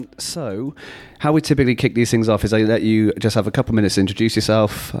So, how we typically kick these things off is I let you just have a couple minutes to introduce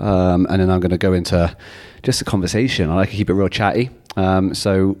yourself, and then I'm going to go into just a conversation. I like to keep it real chatty.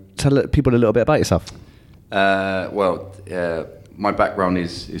 So, tell people a little bit about yourself. My background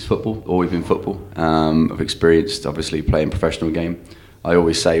is football, always been football. I've experienced, obviously, playing professional game. I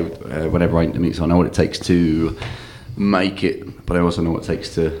always say, whenever I meet someone, I know what it takes to make it, but I also know what it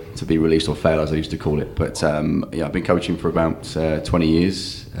takes to be released or fail, as I used to call it. But I've been coaching for about 20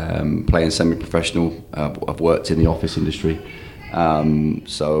 years, playing semi-professional. I've worked in the office industry,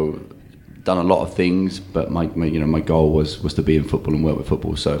 so done a lot of things. But my goal was to be in football and work with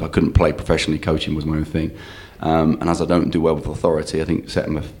football. So if I couldn't play professionally, coaching was my own thing. And as I don't do well with authority, I think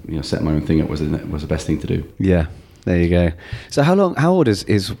setting my own thing up was the best thing to do. Yeah. There you go. So how old is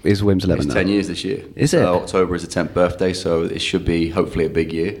Wim's 11 It's now? 10 years this year. Is it? October is the 10th birthday, so it should be hopefully a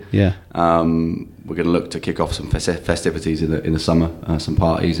big year. Yeah. We're going to look to kick off some festivities in the summer, some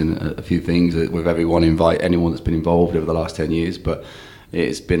parties and a few things with everyone. Invite anyone that's been involved over the last 10 years. But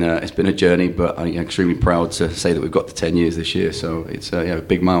it's been a journey. But I'm extremely proud to say that we've got to 10 years this year. So it's a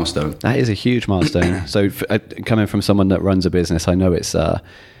big milestone. That is a huge milestone. So coming from someone that runs a business, I know it's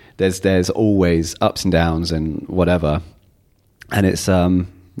there's always ups and downs and whatever, and it's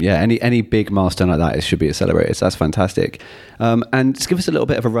any big milestone like that, it should be celebrated. So that's fantastic. And just give us a little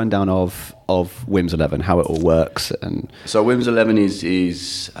bit of a rundown of Wim's 11, how it all works. And so Wim's 11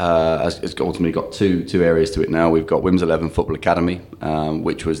 has ultimately got two areas to it now. We've got Wim's 11 Football Academy,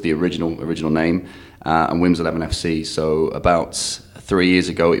 which was the original name, and Wim's 11 FC. So about 3 years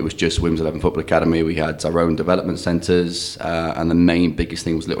ago, it was just Wim's 11 Football Academy. We had our own development centres, and the main biggest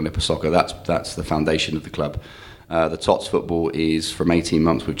thing was Little Nipper Soccer. That's the foundation of the club. The TOTS football is from 18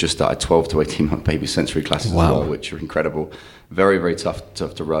 months. We've just started 12 to 18 month baby sensory classes. Wow. As well, which are incredible. Very, very tough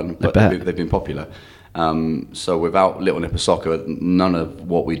to run, but they've been popular. So without Little Nipper Soccer, none of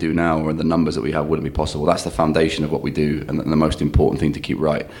what we do now or the numbers that we have wouldn't be possible. That's the foundation of what we do, and the most important thing to keep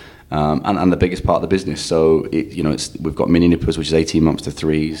right. And the biggest part of the business. So we've got mini nippers, which is 18 months to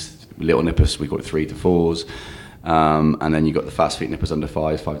 3s. Little nippers, we call it 3 to 4s. And then you've got the fast feet nippers under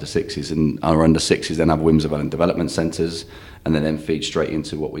 5 to 6s, and our under 6s then have Wim's 11 development centres, and then feed straight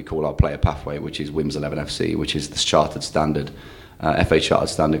into what we call our player pathway, which is Wim's 11 FC, which is the chartered standard, FA chartered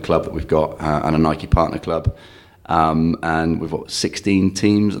standard club that we've got, and a Nike partner club. And we've got 16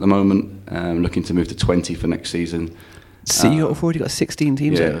 teams at the moment, looking to move to 20 for next season. So you've already got 16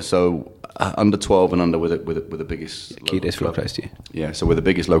 teams. Yeah, so under 12 and under with the biggest. Keep this real club. close to you. Yeah, so we're the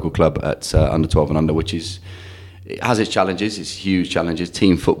biggest local club at under 12 and under, which is. It has its challenges, it's huge challenges.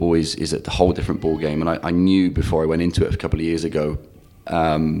 Team football is a whole different ball game, and I knew before I went into it a couple of years ago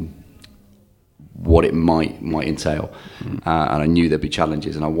what it might entail, and I knew there'd be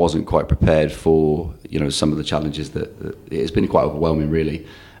challenges, and I wasn't quite prepared for some of the challenges that it's been quite overwhelming, really.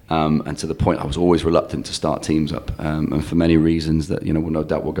 And to the point I was always reluctant to start teams up, and for many reasons that no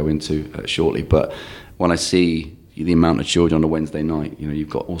doubt we'll go into shortly. But when I see the amount of children on a Wednesday night, you've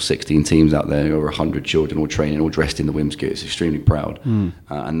got all 16 teams out there, over 100 children all training, all dressed in the Wim's kit. It's extremely proud,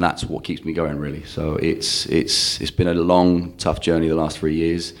 and that's what keeps me going, really. So it's been a long, tough journey the last 3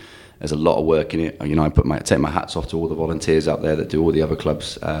 years. There's a lot of work in it. I take my hats off to all the volunteers out there that do all the other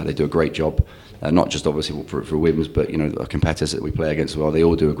clubs. They do a great job. Not just obviously for Wim's, but the competitors that we play against as well. They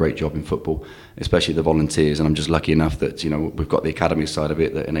all do a great job in football, especially the volunteers. And I'm just lucky enough that we've got the academy side of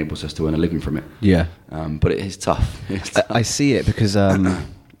it that enables us to earn a living from it. Yeah, but it is tough. I see it because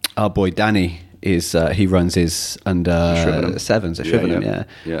our boy Danny is he runs his under 7s at Shrivenham,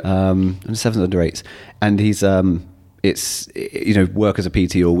 under 7s, under 8s, and he's work as a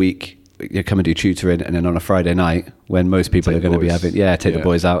PT all week. You come and do tutoring, and then on a Friday night when most people are going to be having the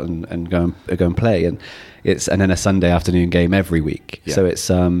boys out and go and play, and then a Sunday afternoon game every week. So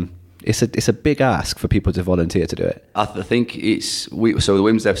it's a big ask for people to volunteer to do it. I think so the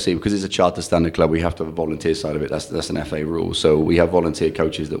Wim's FC, because it's a charter standard club, we have to have a volunteer side of it. That's an FA rule. So we have volunteer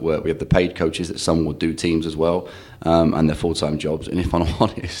coaches that work. We have the paid coaches that some will do teams as well, and their full-time jobs. And if I'm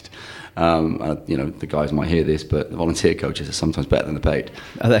honest, the guys might hear this, but the volunteer coaches are sometimes better than the paid.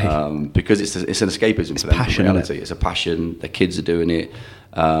 Are they? Because it's an escapism for them. Passion, reality. It's a passion. Their kids are doing it,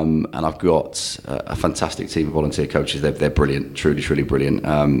 and I've got a fantastic team of volunteer coaches. They're brilliant, truly, truly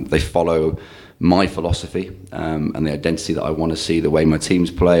brilliant. They follow my philosophy and the identity that I want to see, the way my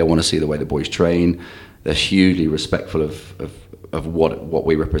teams play. I want to see the way the boys train. They're hugely respectful of what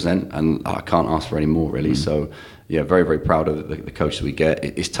we represent, and I can't ask for any more, really. So yeah, very, very proud of the coaches we get.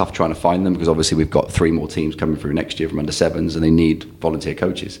 It's tough trying to find them because obviously we've got 3 more teams coming through next year from under 7s, and they need volunteer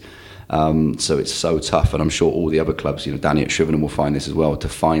coaches. So it's so tough, and I'm sure all the other clubs, Danny at Shrivenham will find this as well, to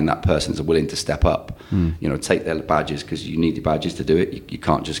find that person that's willing to step up, take their badges, because you need the badges to do it. You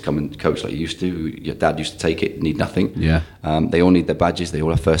can't just come and coach like you used to. Your dad used to take it, need nothing. Yeah. They all need their badges. They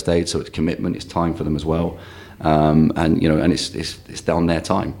all have first aid, so it's commitment. It's time for them as well. And it's down their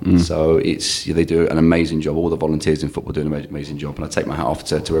time. So they do an amazing job. All the volunteers in football do an amazing job, and I take my hat off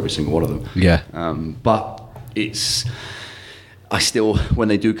to every single one of them. Yeah. But I still, when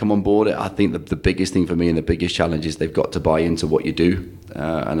they do come on board, I think the biggest thing for me and the biggest challenge is they've got to buy into what you do,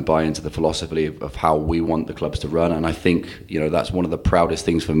 and buy into the philosophy of how we want the clubs to run. And I think, that's one of the proudest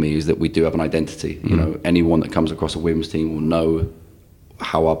things for me, is that we do have an identity. Anyone that comes across a Wimbs team will know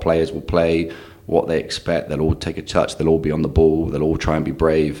how our players will play, what they expect. They'll all take a touch, they'll all be on the ball, they'll all try and be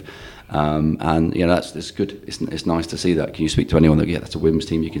brave. That's good. It's nice to see that. Can you speak to anyone that's a Wimbs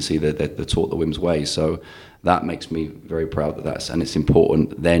team, you can see they're taught the Wimbs way. So that makes me very proud and it's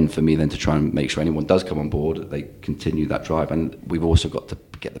important then for me to try and make sure anyone does come on board, that they continue that drive. And we've also got to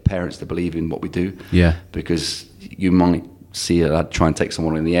get the parents to believe in what we do. Yeah. Because you might see a lad try and take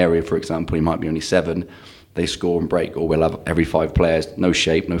someone in the area, for example, he might be only 7, they score and break, or we'll have every 5 players, no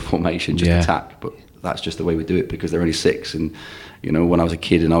shape, no formation, just attack. But that's just the way we do it, because they're only 6. And when I was a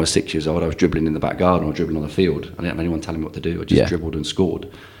kid and I was 6 years old, I was dribbling in the back garden or dribbling on the field. I didn't have anyone telling me what to do. I just dribbled and scored.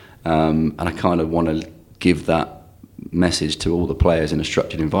 And I kind of want to give that message to all the players in a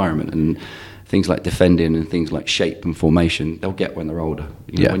structured environment. And things like defending and things like shape and formation, they'll get when they're older.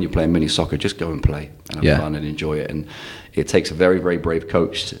 When you're playing mini soccer, just go and play and have fun and enjoy it. And it takes a very, very brave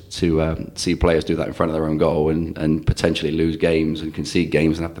coach to see players do that in front of their own goal and potentially lose games and concede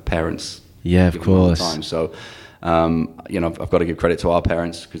games and have the parents. Yeah, of course. Time. So, I've got to give credit to our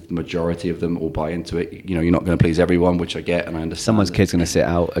parents, because the majority of them all buy into it. You're not going to please everyone, which I get and I understand. Someone's kid's going to sit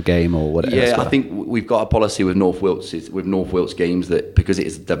out a game or whatever. Yeah, I think we've got a policy with North Wilts games, that because it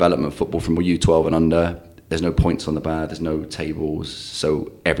is development football from U12 and under, there's no points on the bar, there's no tables, so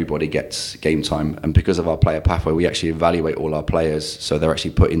everybody gets game time. And because of our player pathway, we actually evaluate all our players, so they're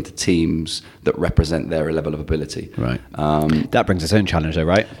actually put into teams that represent their level of ability. Right. That brings its own challenge, though,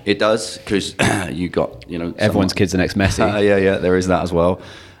 right? It does, because you got everyone's kid's the next Messi. Yeah, there is that as well.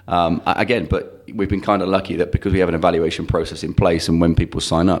 Again, but we've been kind of lucky that because we have an evaluation process in place, and when people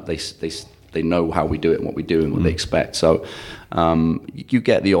sign up, they know how we do it and what we do and what they expect. So you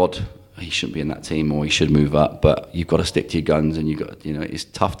get the odd, he shouldn't be in that team, or he should move up, but you've got to stick to your guns, and it's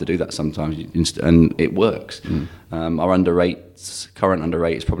tough to do that sometimes, and it works. Our current under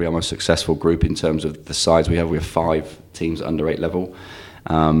 8 is probably our most successful group in terms of the size we have. We have 5 teams at under 8 level,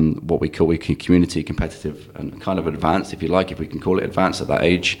 what we call community competitive and kind of advanced, if you like, if we can call it advanced at that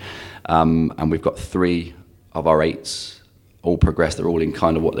age. And we've got 3 of our 8s all progressed. They're all in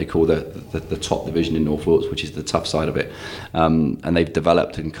kind of what they call the top division in North Wilts, which is the tough side of it. And they've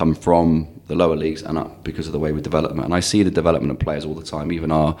developed and come from the lower leagues and up because of the way we develop them. And I see the development of players all the time,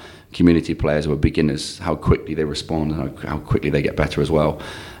 even our community players who are beginners, how quickly they respond and how quickly they get better as well.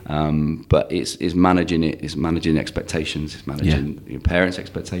 But it's managing it, it's managing expectations, it's managing your parents'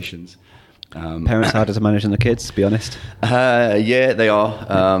 expectations. Parents harder to manage than the kids, to be honest. Yeah, they are.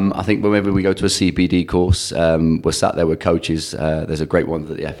 I think whenever we go to a CPD course, we're sat there with coaches. There's a great one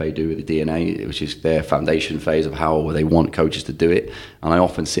that the FA do with the DNA, which is their foundation phase of how they want coaches to do it. And I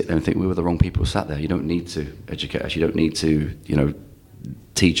often sit there and think, we were the wrong people sat there. You don't need to educate us. You don't need to,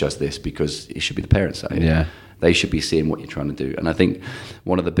 teach us this, because it should be the parents sat here. Yeah. They should be seeing what you're trying to do. And I think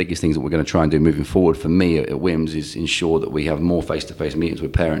one of the biggest things that we're going to try and do moving forward for me at Wimbs is ensure that we have more face-to-face meetings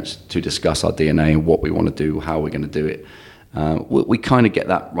with parents to discuss our DNA and what we want to do, how we're going to do it. We kind of get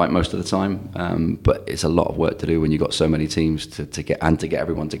that right most of the time, but it's a lot of work to do when you've got so many teams to get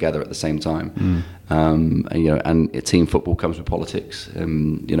everyone together at the same time. And team football comes with politics.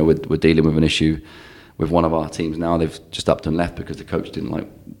 We're dealing with an issue with one of our teams now. They've just upped and left because the coach didn't like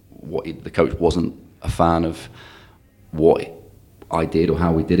the coach wasn't a fan of what I did or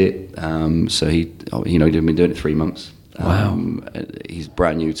how we did it. So he'd been doing it 3 months. Wow. He's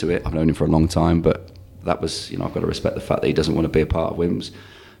brand new to it. I've known him for a long time, but that was, I've got to respect the fact that he doesn't want to be a part of Wimbs.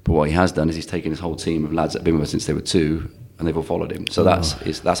 But what he has done is he's taken his whole team of lads that have been with us since they were 2, and they've all followed him. So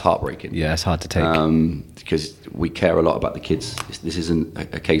that's heartbreaking. Yeah, it's hard to take. Because we care a lot about the kids. This isn't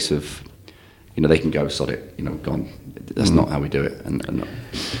a case of, they can go, sod it, gone. That's not how we do it. And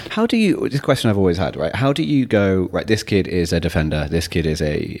how do you, this question I've always had, right? How do you go, right, this kid is a defender, this kid is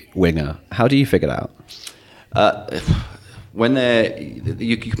a winger. How do you figure that out? When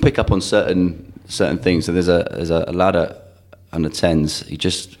you can pick up on certain things. So there's a lad at under 10s. He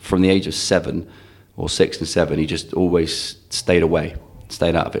just, from the age of 7 or 6 and 7, he just always stayed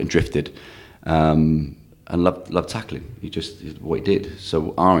out of it and drifted. and loved tackling. He just what he did.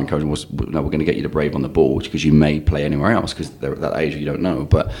 So our encouragement was, no, we're going to get you to Brave on the ball because you may play anywhere else because they're at that age you don't know.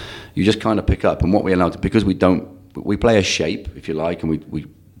 But you just kind of pick up. And what we allowed to, because we play a shape, if you like, and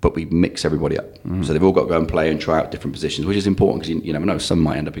but we mix everybody up. So they've all got to go and play and try out different positions, which is important because you never know, some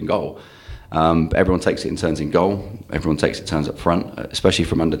might end up in goal. But everyone takes it in turns in goal. Everyone takes it turns up front, especially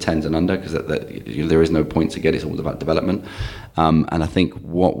from under 10s and under, because there is no point to get it. It's all about development. And I think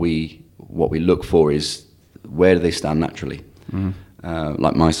what we look for is, where do they stand naturally?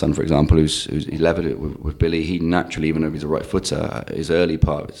 Like my son, for example, who's 11 with Billy, he naturally, even though he's a right footer, his early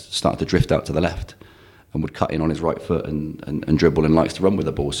part started to drift out to the left and would cut in on his right foot and dribble and likes to run with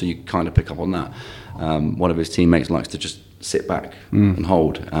the ball. So you kind of pick up on that. One of his teammates likes to just sit back and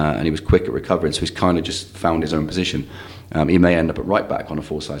hold, and he was quick at recovering, so he's kind of just found his own position. He may end up at right back on a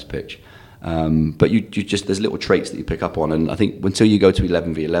full-size pitch. But you just, there's little traits that you pick up on, and I think until you go to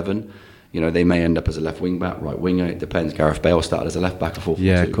 11v11, they may end up as a left wing back, right winger. It depends. Gareth Bale started as a left back, a 4-4-2.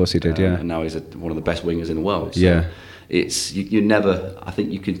 Yeah, of course he did. Yeah, and now he's one of the best wingers in the world. So yeah, it's you never. I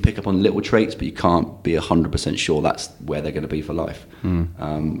think you can pick up on little traits, but you can't be 100% sure that's where they're going to be for life.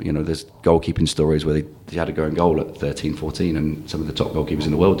 There's goalkeeping stories where they had to go in goal at 13, 14, and some of the top goalkeepers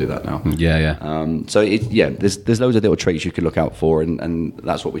in the world do that now. Yeah. There's loads of little traits you can look out for, and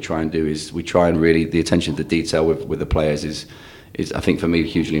that's what we try and do. Is we try and really, the attention to detail with the players is I think for me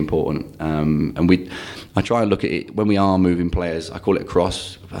hugely important. I try and look at it when we are moving players. I call it a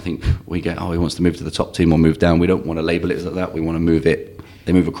cross. I think we get, he wants to move to the top team or move down. We don't want to label it as that. We want to move it.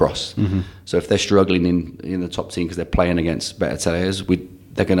 They move across. So if they're struggling in the top team because they're playing against better players,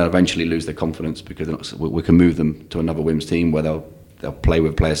 they're going to eventually lose their confidence, because we can move them to another women's team where they'll play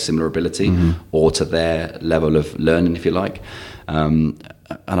with players similar ability or to their level of learning, if you like. And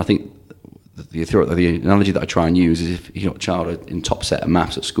I think the analogy that I try and use is, if you've got a child in top set of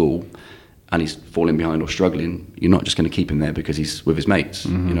maths at school and he's falling behind or struggling, you're not just going to keep him there because he's with his mates.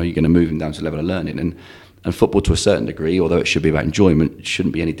 You're going to move him down to the level of learning. And football, to a certain degree, although it should be about enjoyment, it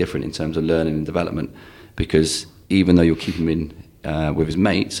shouldn't be any different in terms of learning and development, because even though you'll keep him in with his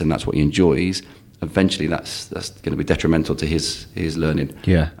mates and that's what he enjoys, eventually that's going to be detrimental to his learning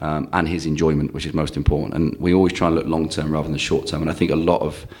and his enjoyment, which is most important. And we always try and look long term rather than short term. And I think a lot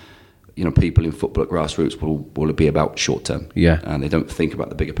of people in football at grassroots will be about short term, and they don't think about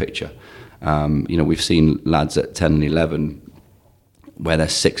the bigger picture. We've seen lads at 10 and 11 where they're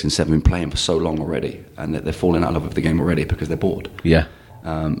 6 and 7 been playing for so long already, and they're falling out of love with the game already because they're bored.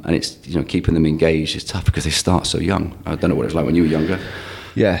 And it's keeping them engaged is tough because they start so young. I don't know what it's like when you were younger.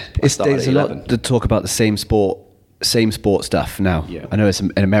 There's a lot to talk about the same sport stuff now. I know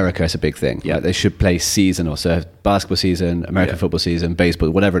in America it's a big thing. Like they should play seasonal, so basketball season, American football season,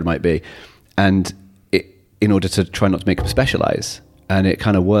 baseball, whatever it might be, and in order to try not to make them specialize, and it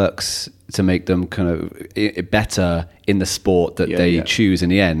kind of works to make them kind of better in the sport that they choose in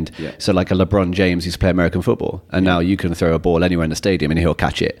the end. So like a LeBron James used to play American football, and now you can throw a ball anywhere in the stadium and he'll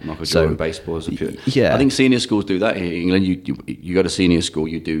catch it. Michael Jordan, baseball. I think senior schools do that here in England. You go to senior school,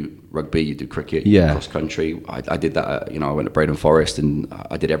 you do rugby, you do cricket, cross country. I did that. I went to Braden Forest and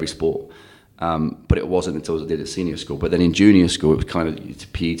I did every sport. But it wasn't until I did it at senior school. But then in junior school, it was kind of a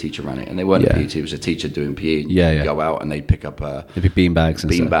PE teacher ran it, and they weren't a PE teacher; it was a teacher doing PE. And you'd go out and they'd pick up it'd be beanbags,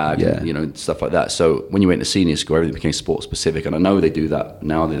 and stuff like that. So when you went to senior school, everything became sport specific, and I know they do that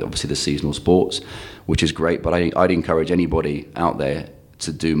now. Obviously, the seasonal sports, which is great. But I'd encourage anybody out there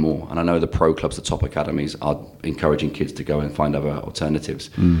to do more. And I know the pro clubs, the top academies, are encouraging kids to go and find other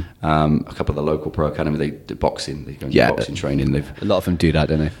alternatives. A couple of the local pro academies, they do boxing. They go and do boxing training. A lot of them do that,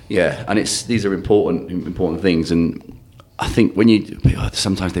 don't they? Yeah, and these are important things. And I think when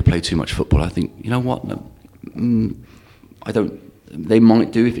sometimes they play too much football. I think, you know what? They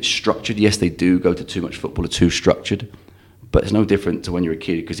might do if it's structured. Yes, they do go to too much football or too structured. But it's no different to when you're a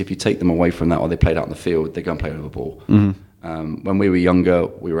kid, because if you take them away from that, or they played out in the field, they go and play over the ball. When we were younger,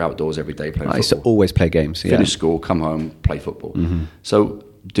 we were outdoors every day playing football. I used to always play games. Finish school, come home, play football. So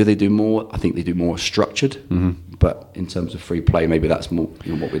do they do more? I think they do more structured. But in terms of free play, maybe that's more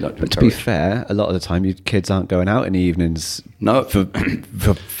what we like to encourage. To be fair, a lot of the time, kids aren't going out in the evenings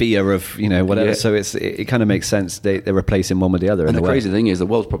for fear of whatever. So it kind of makes sense. They're replacing one with the other. And the crazy thing is, the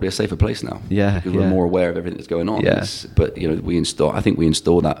world's probably a safer place now. Because we're more aware of everything that's going on. But we install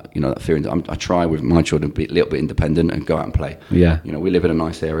that that fear. I try with my children to be a little bit independent and go out and play. We live in a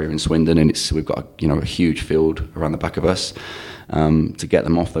nice area in Swindon, and we've got a huge field around the back of us. To get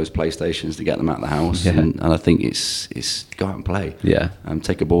them off those PlayStations, to get them out of the house, and I think it's go out and play.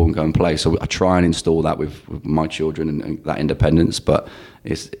 Take a ball and go and play. So I try and install that with my children and that independence. But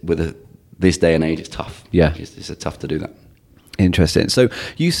it's this day and age, it's tough. It's tough to do that. Interesting. So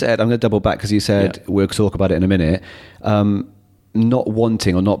you said, I'm going to double back because you said we'll talk about it in a minute. Not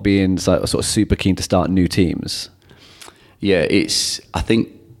wanting or not being sort of super keen to start new teams. Yeah, I think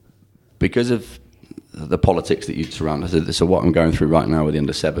because of the politics that you surround. So what I'm going through right now with the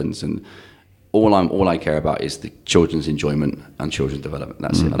under sevens, and all I care about is the children's enjoyment and children's development.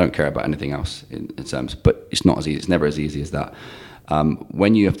 That's it. I don't care about anything else in terms. But it's not as easy. It's never as easy as that.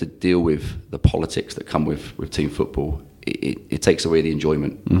 When you have to deal with the politics that come with team football, it takes away the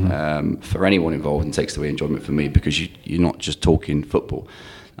enjoyment for anyone involved, and takes away enjoyment for me, because you're not just talking football.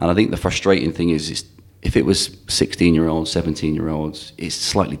 And I think the frustrating thing is if it was 16-year-olds, 17-year-olds, it's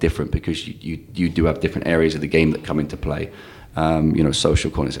slightly different, because you do have different areas of the game that come into play,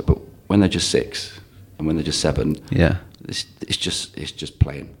 social concepts. But when they're just 6 and when they're just 7, it's just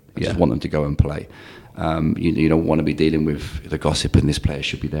playing. I just want them to go and play. You don't want to be dealing with the gossip, and this player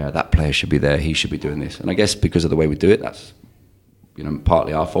should be there, that player should be there, he should be doing this. And I guess because of the way we do it, that's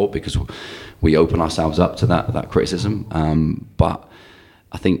partly our fault, because we open ourselves up to that criticism. But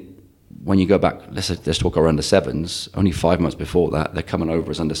I think when you go back, let's talk our under sevens. Only 5 months before that, they're coming over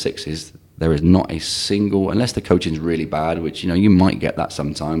as under sixes. There is not a single, unless the coaching's really bad, which you might get that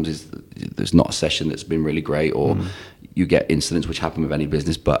sometimes. There's not a session that's been really great, or you get incidents which happen with any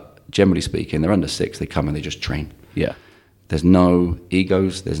business. But generally speaking, they're under 6. They come and they just train. Yeah. There's no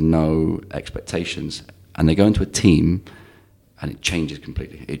egos. There's no expectations, and they go into a team, and it changes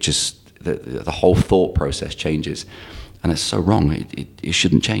completely. It just the whole thought process changes. And it's so wrong. It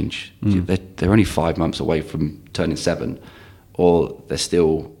shouldn't change. They're only 5 months away from turning 7, or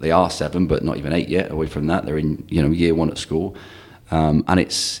they are 7, but not even 8 yet. Away from that, they're in year 1 at school, and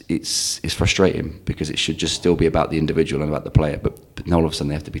it's frustrating, because it should just still be about the individual and about the player. But now all of a sudden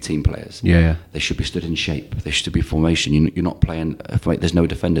they have to be team players. Yeah. They should be stood in shape. They should be formation. You're not playing. There's no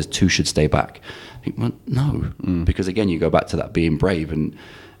defenders. 2 should stay back. I think, well, no, because again you go back to that being brave and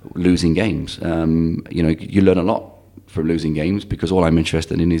losing games. You learn a lot from losing games, because all I'm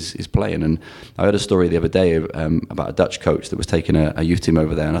interested in is playing. And I heard a story the other day about a Dutch coach that was taking a youth team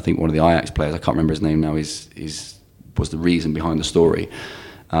over there, and I think one of the Ajax players, I can't remember his name now, was the reason behind the story.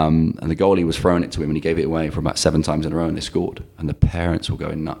 And the goalie was throwing it to him, and he gave it away for about 7 times in a row, and they scored. And the parents were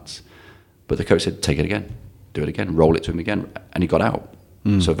going nuts. But the coach said, take it again, do it again, roll it to him again. And he got out.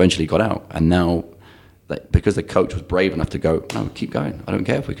 So eventually he got out. And now, because the coach was brave enough to go, no, keep going. I don't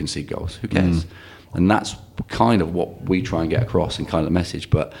care if we concede goals. Who cares? And that's kind of what we try and get across, and kind of the message.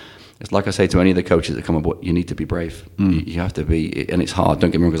 But it's like I say to any of the coaches that come aboard, you need to be brave. You have to be, and it's hard.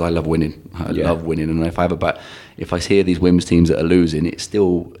 Don't get me wrong, because I love winning. I love winning, and if I hear these women's teams that are losing, it's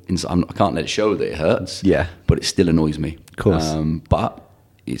still, I can't let it show that it hurts. Yeah, but it still annoys me. Of course. But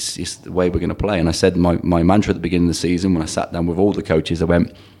it's the way we're going to play. And I said my mantra at the beginning of the season, when I sat down with all the coaches, I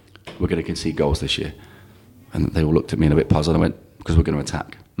went, we're going to concede goals this year. And they all looked at me and a bit puzzled. I went, because we're going to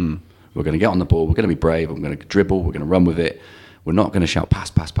attack. We're going to get on the ball. We're going to be brave. We're going to dribble. We're going to run with it. We're not going to shout pass,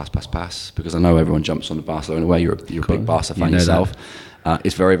 because I know everyone jumps on the Barcelona way. You're a big Barca fan yourself.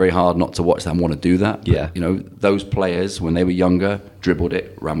 It's very, very hard not to watch them want to do that. Yeah. But, those players, when they were younger, dribbled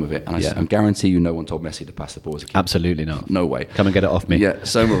it, ran with it. And I guarantee no one told Messi to pass the ball as a kid. Absolutely not. No way. Come and get it off me. Yeah,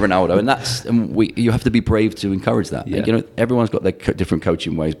 so with Ronaldo. And you have to be brave to encourage that. Yeah. And, everyone's got their different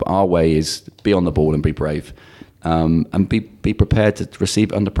coaching ways, but our way is be on the ball and be brave. And be prepared to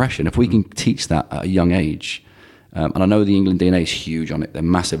receive it under pressure. And if we can teach that at a young age, and I know the England DNA is huge on it, they're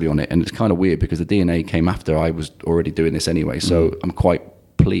massively on it, and it's kind of weird because the DNA came after I was already doing this anyway. So I'm quite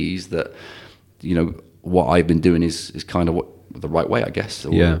pleased that what I've been doing is kind of the right way, I guess,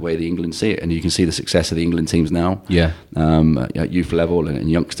 or the way the England see it. And you can see the success of the England teams now, at youth level and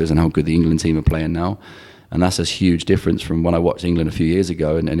youngsters, and how good the England team are playing now. And that's a huge difference from when I watched England a few years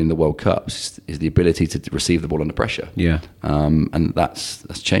ago and in the World Cups, is the ability to receive the ball under pressure. Yeah. And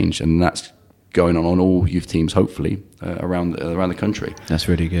that's changed, and that's going on all youth teams, hopefully, around the country. That's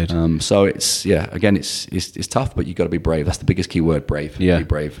really good. So it's tough, but you've got to be brave. That's the biggest key word, brave. Yeah. Be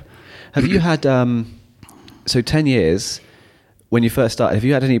brave. Have you had, 10 years, when you first started, have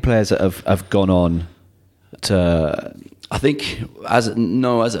you had any players that have gone on to... I think as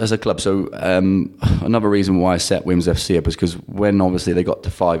a club. So another reason why I set Wims FC up is because when obviously they got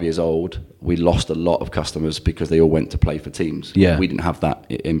to 5 years old, we lost a lot of customers because they all went to play for teams. Yeah. We didn't have that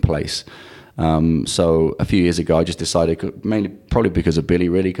in place. So a few years ago, I just decided, probably because of Billy,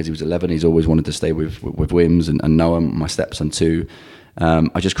 really, because he was 11. He's always wanted to stay with Wims, and Noah, my stepson too.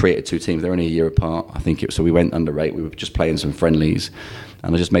 I just created 2 teams. They're only a year apart. I think so we went under 8. We were just playing some friendlies,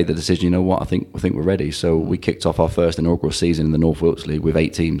 and I just made the decision. You know what? I think we're ready. So we kicked off our first inaugural season in the North Wilts League with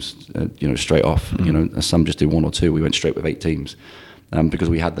 8 teams. Straight off. Some just do 1 or 2. We went straight with 8 teams, because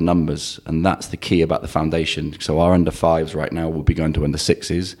we had the numbers, and that's the key about the foundation. So our under 5s right now will be going to under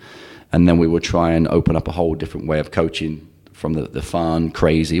 6s, and then we will try and open up a whole different way of coaching from the fun,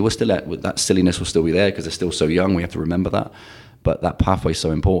 crazy. We're still that silliness will still be there because they're still so young. We have to remember that, but that pathway is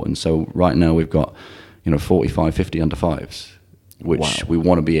so important. So right now we've got 45, 50 under 5s, which we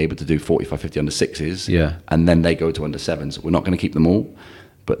want to be able to do 45, 50 under 6s, and then they go to under 7s. We're not going to keep them all,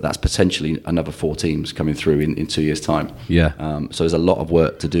 but that's potentially another 4 teams coming through in 2 years' time. So there's a lot of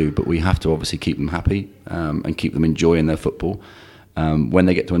work to do, but we have to obviously keep them happy and keep them enjoying their football. When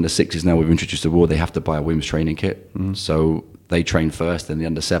they get to under 6s now, we've introduced a rule they have to buy a women's training kit. So they train first, and the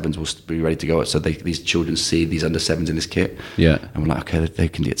under 7s will be ready to go. So these children see these under 7s in this kit, and we're like, okay, they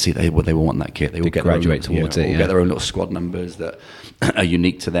can see they want that kit. They will graduate towards it. Get their own little squad numbers that are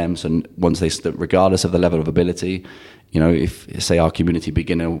unique to them. So once regardless of the level of ability, if say our community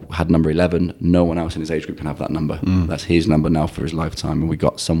beginner had number 11, no one else in his age group can have that number. That's his number now for his lifetime. And we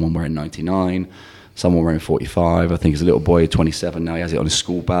got someone wearing 99. Someone wearing 45. I think he's a little boy, 27 now. He has it on his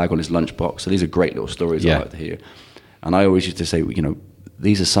school bag, on his lunchbox. So these are great little stories I like to hear. And I always used to say,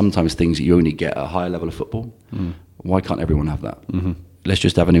 these are sometimes things that you only get at a higher level of football. Why can't everyone have that? Let's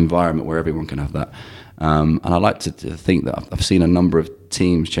just have an environment where everyone can have that. And I like to think that I've seen a number of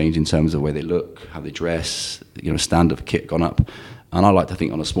teams change in terms of the way they look, how they dress, standard kit gone up. And I like to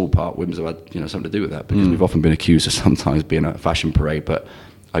think on a small part, women's have had something to do with that, because we've often been accused of sometimes being a fashion parade, but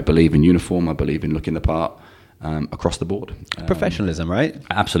I believe in uniform. I believe in looking the part across the board. Professionalism, right?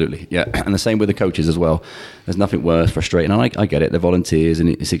 Absolutely, yeah. And the same with the coaches as well. There's nothing worse frustrating. And I get it. They're volunteers, and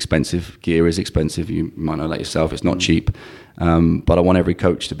it's expensive. Gear is expensive. You might know that yourself. It's not cheap. But I want every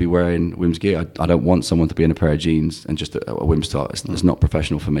coach to be wearing women's gear. I don't want someone to be in a pair of jeans and just a women's top. It's not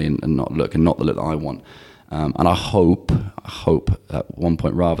professional for me, and not the look that I want. And I hope at one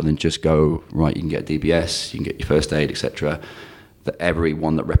point, rather than just go, right, you can get DBS, you can get your first aid, etc., that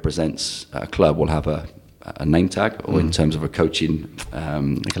everyone that represents a club will have a name tag, or in terms of a coaching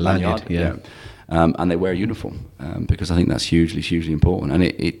like a lanyard, and they wear a uniform, because I think that's hugely important.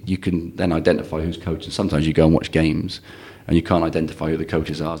 And you can then identify who's coaching. Sometimes you go and watch games and you can't identify who the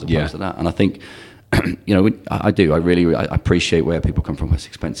coaches are as opposed to that. And I think I really appreciate where people come from. It's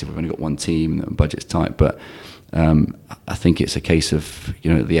expensive. We've only got one team, the budget's tight, but I think it's a case of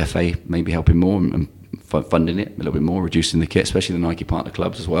the FA maybe helping more and funding it a little bit more, reducing the kit, especially the Nike partner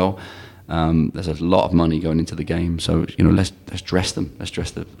clubs as well. There's a lot of money going into the game, so let's dress them. Let's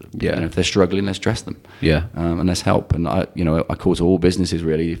dress them. If they're struggling, let's dress them. And let's help. And I call to all businesses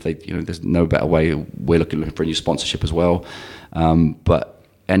really. If they, there's no better way. We're looking for a new sponsorship as well. But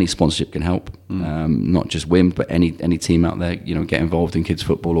any sponsorship can help. Not just WIM, but any team out there. Get involved in kids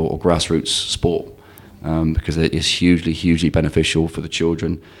football or grassroots sport, because it is hugely beneficial for the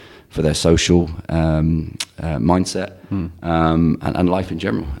children, for their social mindset, and life in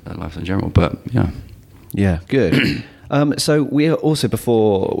general. But good. So we also,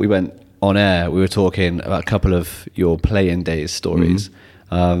 before we went on air, we were talking about a couple of your playing days stories.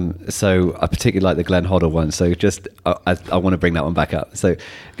 So I particularly like the Glenn Hoddle one. So just I want to bring that one back up. So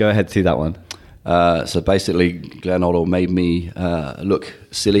go ahead to that one. So basically, Glenn Hoddle made me look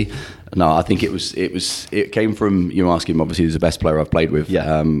silly. No, I think it came from you asking him. Obviously, he's the best player I've played with.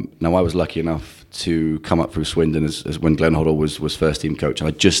 Now, I was lucky enough to come up through Swindon as when Glenn Hoddle was first team coach, and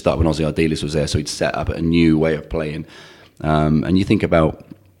I just started when Ozzy Ardiles was there, so he'd set up a new way of playing. And you think about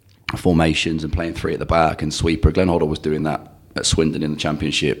formations and playing 3 at the back and sweeper. Glenn Hoddle was doing that at Swindon in the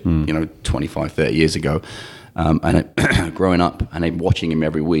Championship, 25, 30 years ago. And growing up and watching him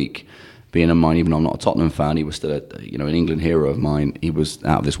every week. Being in mind, even though I'm not a Tottenham fan, he was still an England hero of mine. He was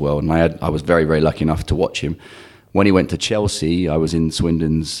out of this world, and I was very, very lucky enough to watch him. When he went to Chelsea, I was in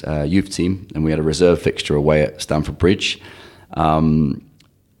Swindon's youth team, and we had a reserve fixture away at Stamford Bridge. And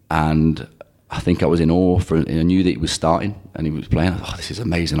I think I was in awe. I knew that he was starting and he was playing. Oh, this is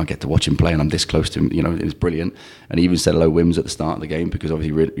amazing! I get to watch him play, and I'm this close to him. It was brilliant. And he even said hello, Wims, at the start of the game, because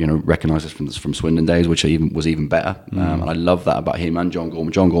obviously recognised us from Swindon days, which was even better. And I love that about him and John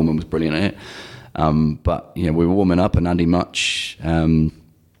Gorman. John Gorman was brilliant at it. But we were warming up, and Andy Much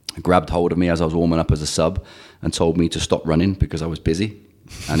grabbed hold of me as I was warming up as a sub and told me to stop running because I was busy,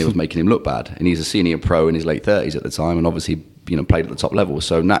 and it was making him look bad. And he's a senior pro in his late 30s at the time, and obviously played at the top level.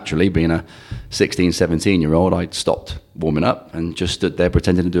 So naturally, being a 16, 17-year-old, I stopped warming up and just stood there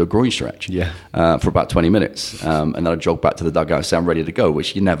pretending to do a groin stretch for about 20 minutes. And then I jogged back to the dugout and said, I'm ready to go,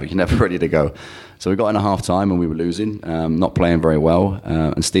 which you're never ready to go. So we got in a half-time and we were losing, not playing very well.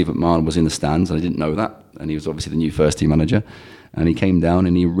 And Steve McMahon was in the stands, and I didn't know that. And he was obviously the new first-team manager. And he came down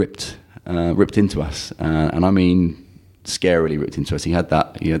and he ripped into us. And I mean, scarily ripped into us. He had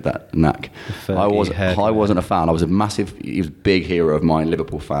that knack. I Fergie wasn't a fan. I was he was a big hero of mine,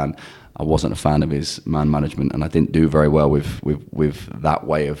 Liverpool fan. I wasn't a fan of his man management, and I didn't do very well with that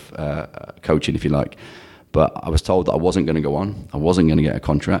way of coaching, if you like. But I was told that I wasn't going to go on. I wasn't going to get a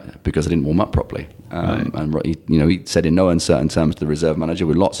contract because I didn't warm up properly. Right. And he said in no uncertain terms to the reserve manager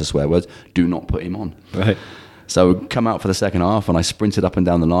with lots of swear words, "Do not put him on." Right. So come out for the second half, and I sprinted up and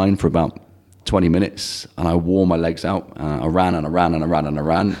down the line for about 20 minutes, and I wore my legs out. I ran and I ran and I ran and I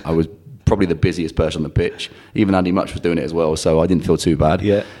ran. I was probably the busiest person on the pitch. Even Andy Much was doing it as well, so I didn't feel too bad.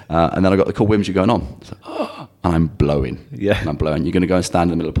 Yeah. And then I got the call, "Wims, you're going on." And I'm blowing. Yeah. And I'm blowing. "You're going to go and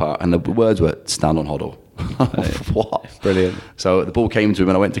stand in the middle of the park." And the words were, "Stand on Hoddle." What? Brilliant. So the ball came to him,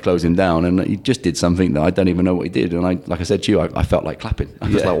 and I went to close him down, and he just did something that I don't even know what he did. And like I said to you, I felt like clapping. I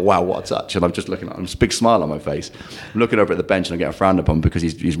was like, "Wow, what a touch!" And I'm just looking at him, a big smile on my face. I'm looking over at the bench, and I get frowned upon because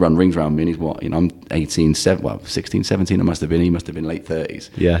he's run rings around me, and he's I'm 16, 17 I must have been. He must have been late 30s,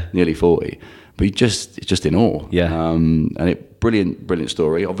 nearly 40. But it's just in awe. Yeah. And brilliant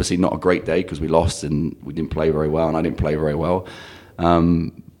story. Obviously not a great day because we lost and we didn't play very well, and I didn't play very well.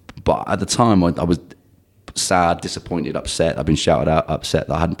 But at the time, I was sad, disappointed, upset. I've been shouted out, upset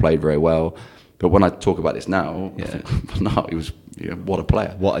that I hadn't played very well. But when I talk about this now, I think, no, he was what a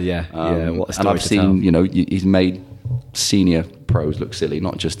player. What a story. And I've seen, he's made senior pros look silly,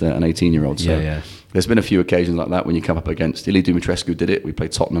 not just an 18-year-old. So there's been a few occasions like that when you come up against. Ilie Dumitrescu did it. We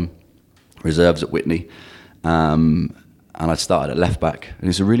played Tottenham reserves at Whitney. And I started at left back. And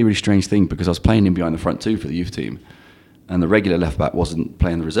it's a really, really strange thing because I was playing him behind the front two for the youth team. And the regular left back wasn't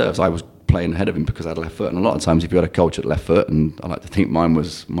playing the reserves. I was playing ahead of him because I had a left foot. And a lot of times if you had a coach at left foot, and I like to think mine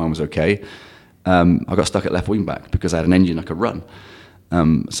was okay, I got stuck at left wing back because I had an engine I could run.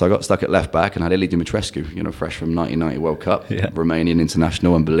 So I got stuck at left back and had Ilie Dumitrescu, fresh from 1990 World Cup, Romanian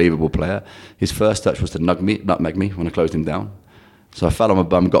international, unbelievable player. His first touch was to nutmeg me when I closed him down. So I fell on my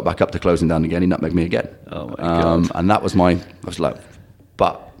bum, got back up to close him down again. He nutmegged me again. Oh my God. And that was I was like,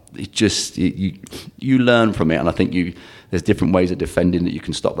 but it just, you learn from it. And I think there's different ways of defending that you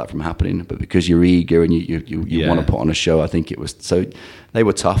can stop that from happening. But because you're eager and you want to put on a show, I think it was, so they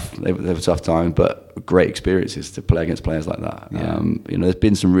were tough. They were tough times, but great experiences to play against players like that. Yeah. There's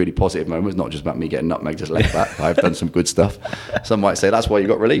been some really positive moments, not just about me getting nutmegged as left back. I've done some good stuff. Some might say that's why you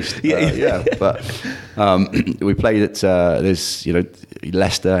got released. But we played at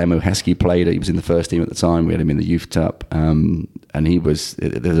Leicester. Emo Heskey played. He was in the first team at the time. We had him in the youth cup, and there's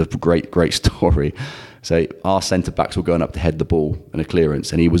a great story. So our centre backs were going up to head the ball in a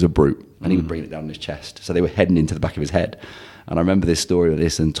clearance, and he was a brute, and he would bring it down in his chest. So they were heading into the back of his head. And I remember this story of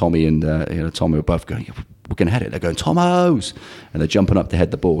this, and Tommy and Tommy were both going, "We're going to head it." They're going, "Tomos!" And they're jumping up to head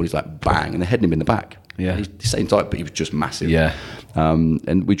the ball. And he's like, bang, and they're heading him in the back. Yeah, he's the same type, but he was just massive. Yeah.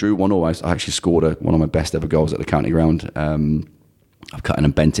 And we drew 1-1. I actually scored one of my best ever goals at the county ground. I've cut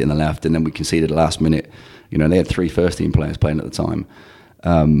and bent it in the left, and then we conceded the last minute. They had 3 first team players playing at the time.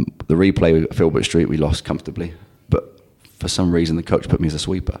 The replay at Filbert Street, we lost comfortably, but for some reason the coach put me as a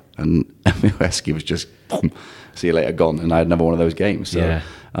sweeper, and Emil Heskey was just see you later, gone, and I had another one of those games. So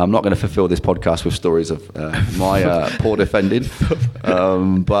I'm not going to fulfill this podcast with stories of my poor defending,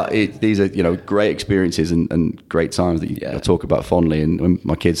 but these are great experiences and great times that I talk about fondly. And when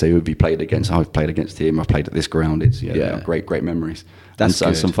my kids say, "Who have you played against?" I've played against him. I've played at this ground. It's great memories. And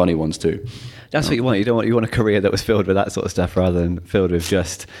some funny ones too. That's what you want. You want a career that was filled with that sort of stuff rather than filled with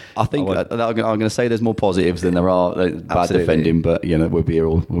just. I think I'm going to say there's more positives than there are bad defending, but we'll be here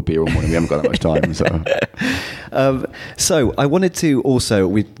all morning. We haven't got that much time. So, so I wanted to also,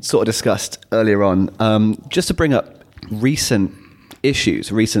 we sort of discussed earlier on, just to bring up recent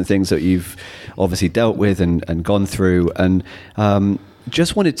issues, recent things that you've obviously dealt with and gone through, and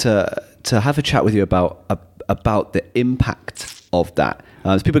just wanted to have a chat with you about the impact of that.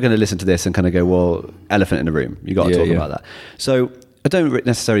 So people are going to listen to this and kind of go, well, elephant in the room. You got to talk about that. So I don't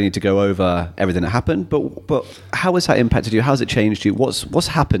necessarily need to go over everything that happened, but how has that impacted you? How has it changed you? What's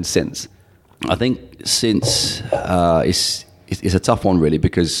happened since? I think since it's a tough one really,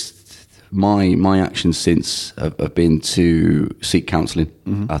 because my actions since have been to seek counselling.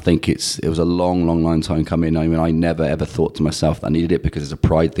 Mm-hmm. I think it was a long time coming. I mean, I never ever thought to myself that I needed it because there's a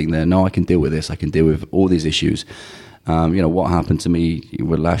pride thing there. No, I can deal with this. I can deal with all these issues. What happened to me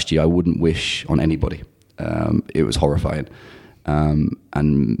last year, I wouldn't wish on anybody. It was horrifying.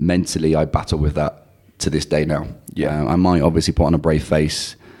 And mentally, I battle with that to this day now. Yeah, I might obviously put on a brave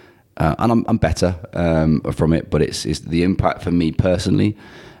face, and I'm better from it. But it's the impact for me personally,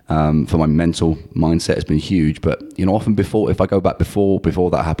 for my mental mindset has been huge. But often before, if I go back before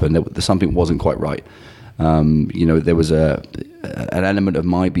that happened, something wasn't quite right. There was an element of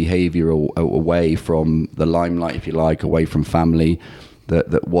my behaviour away from the limelight, if you like, away from family,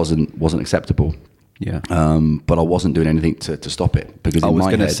 that wasn't acceptable. Yeah. But I wasn't doing anything to stop it, because I in was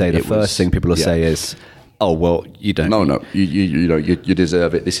my going to head, say the it first thing people will say is, "Oh well, you don't." No, you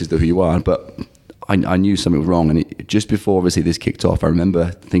deserve it. This is who you are. But I knew something was wrong, and just before obviously this kicked off, I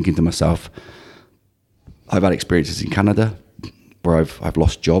remember thinking to myself, I've had experiences in Canada where I've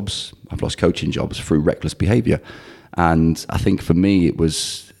lost jobs, I've lost coaching jobs through reckless behaviour, and I think for me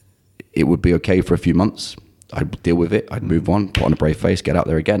it would be okay for a few months. I'd deal with it, I'd move on, put on a brave face, get out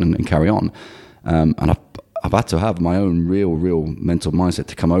there again, and carry on. And I've had to have my own real mental mindset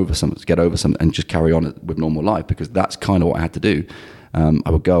to get over some, and just carry on with normal life, because that's kind of what I had to do. I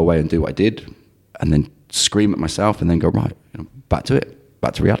would go away and do what I did, and then scream at myself, and then go, right, back to it,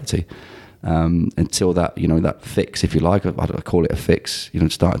 back to reality. Until that, that fix, if you like, I call it a fix,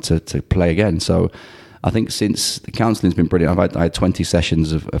 started to play again. So I think since the counselling's been brilliant, I had 20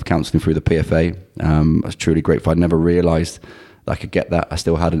 sessions of counselling through the PFA. I was truly grateful. I'd never realised that I could get that. I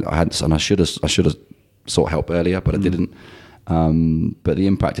still hadn't, and I should have sought help earlier, but I didn't. But the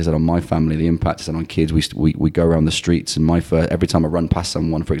impact is that on my family, the impact is that on kids. We go around the streets, and every time I run past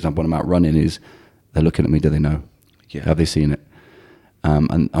someone, for example, when I'm out running, they're looking at me. Do they know? Yeah. Have they seen it?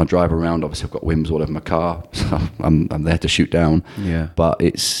 And I'll drive around. Obviously, I've got whims all over my car, so I'm there to shoot down. Yeah. But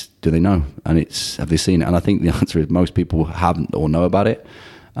do they know? And have they seen it? And I think the answer is most people haven't or know about it.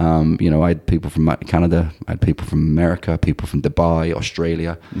 I had people from Canada, I had people from America, people from Dubai,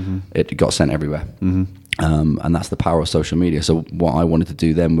 Australia. Mm-hmm. It got sent everywhere. Mm-hmm. And that's the power of social media. So what I wanted to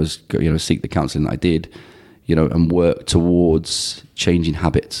do then was, seek the counselling that I did, and work towards changing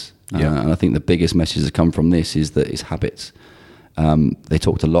habits. Yeah. And I think the biggest message that come from this is that it's habits. They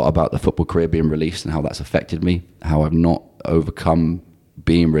talked a lot about the football career being released and how that's affected me, how I've not overcome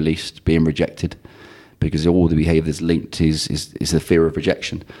being released, being rejected, because all the behaviours linked is the fear of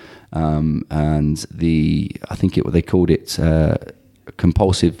rejection. And I think they called it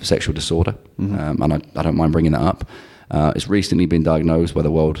compulsive sexual disorder. Mm-hmm. And I don't mind bringing that up. It's recently been diagnosed by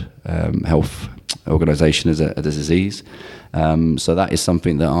the World Health Organization as a disease. So that is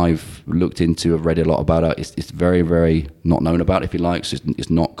something that I've looked into, I've read a lot about it. It's very, very not known about, if you like. So it's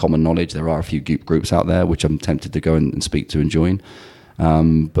not common knowledge. There are a few groups out there which I'm tempted to go and speak to and join.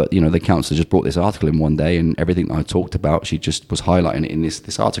 But the counsellor just brought this article in one day, and everything that I talked about, she just was highlighting it in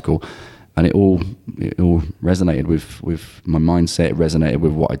this article, and it all resonated with my mindset. It resonated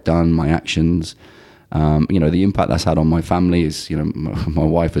with what I'd done, my actions. The impact that's had on my family is, my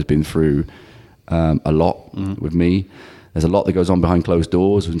wife has been through a lot with me. There's a lot that goes on behind closed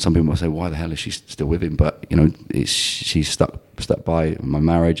doors, and some people will say, why the hell is she still with him? But she's stuck by my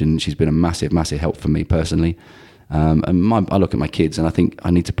marriage, and she's been a massive help for me personally. And I look at my kids and I think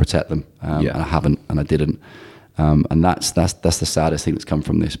I need to protect them, and I haven't, and I didn't. And that's the saddest thing that's come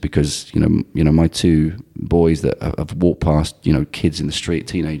from this, because my two boys that have walked past kids in the street,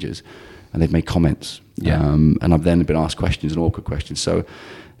 teenagers, and they've made comments, and I've then been asked questions, and awkward questions. So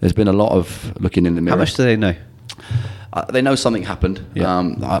there's been a lot of looking in the mirror. How much do they know? They know something happened.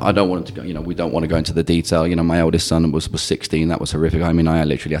 Yeah. I don't want them to go. We don't want to go into the detail. My eldest son was 16. That was horrific. I mean, I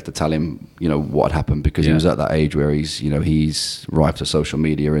literally had to tell him, what had happened, because he was at that age where he's ripe to social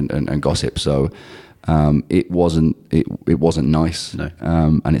media and gossip. So it wasn't nice. No.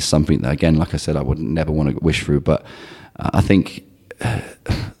 And it's something that, again, like I said, I would never want to wish through. But I think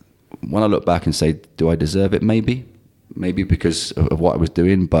when I look back and say, do I deserve it? Maybe because of what I was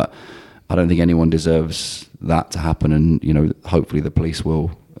doing, but I don't think anyone deserves that to happen. And hopefully the police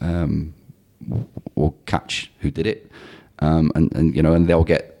will catch who did it, and they'll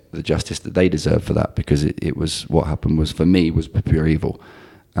get the justice that they deserve for that, because it was, what happened was, for me, was pure evil.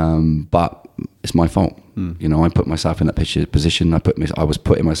 But it's my fault. I put myself in that position. I was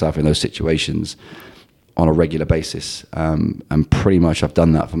putting myself in those situations on a regular basis, and pretty much I've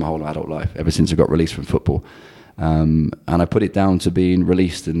done that for my whole adult life, ever since I got released from football. And I put it down to being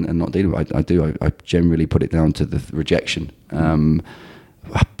released and not dealing with it. I generally put it down to the rejection.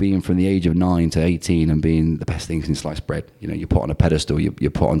 Being from the age of 9 to 18 and being the best thing since sliced bread. You're put on a pedestal.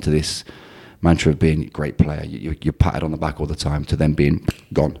 You're put onto this mantra of being a great player. You're patted on the back all the time, to then being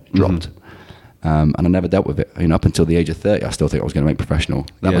gone, dropped. And I never dealt with it. Up until the age of 30, I still think I was going to make professional.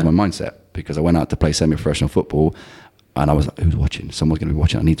 That was my mindset, because I went out to play semi-professional football, and I was like, who's watching? Someone's going to be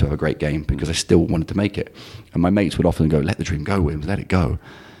watching. I need to have a great game, because I still wanted to make it. And my mates would often go, let the dream go, Williams, let it go.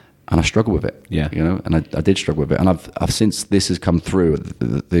 And I struggled with it, and I did struggle with it. And I've since this has come through,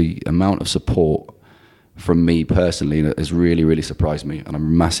 the amount of support from me personally has really, really surprised me. And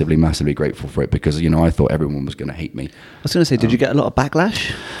I'm massively, massively grateful for it, because, I thought everyone was going to hate me. I was going to say, did you get a lot of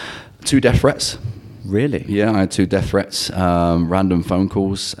backlash? 2 death threats. Really? Yeah, I had 2 death threats, random phone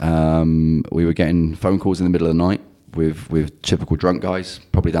calls. We were getting phone calls in the middle of the night with typical drunk guys,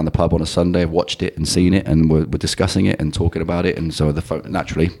 probably down the pub on a Sunday, watched it and seen it, and we're discussing it and talking about it. And so the phone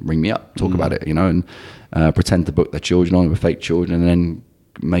naturally ring me up, talk about it, and pretend to book their children on with fake children, and then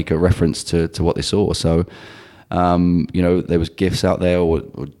make a reference to what they saw. So, there was GIFs out there or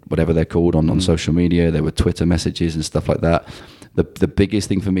whatever they're called on social media. There were Twitter messages and stuff like that. The biggest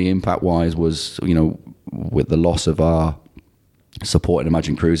thing for me impact-wise was, with the loss of our support in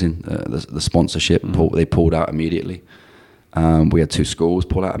Imagine Cruising, the sponsorship, they pulled out immediately. We had 2 schools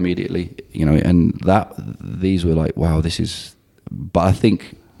pull out immediately, and these were like, wow, this is... But I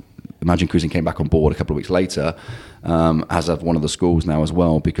think Imagine Cruising came back on board a couple of weeks later, as of one of the schools now as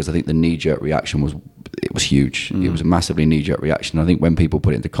well, because I think the knee-jerk reaction was huge. It was a massively knee-jerk reaction. I think when people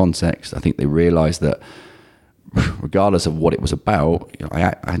put it into context, I think they realised that regardless of what it was about,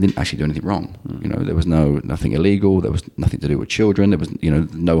 I didn't actually do anything wrong. There was nothing illegal. There was nothing to do with children. There was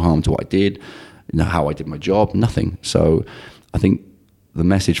no harm to what I did, how I did my job, nothing. So I think the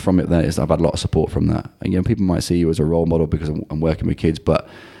message from it there is I've had a lot of support from that. And people might see you as a role model because I'm working with kids,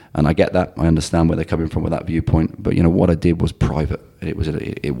 and I get that. I understand where they're coming from with that viewpoint. But what I did was private. It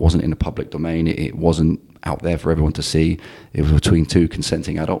wasn't in the public domain. It wasn't out there for everyone to see. It was between 2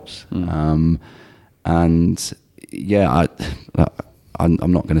 consenting adults. And yeah, I'm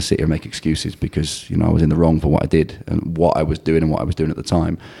not going to sit here and make excuses because I was in the wrong for what I did and what I was doing and what I was doing at the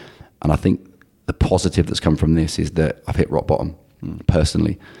time. And I think the positive that's come from this is that I've hit rock bottom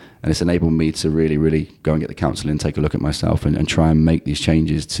personally, and it's enabled me to really, really go and get the counselling and take a look at myself and try and make these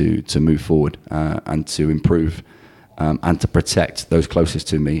changes to move forward and to improve. And to protect those closest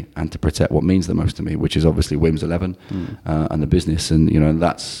to me and to protect what means the most to me, which is obviously Wim's 11 and the business. And,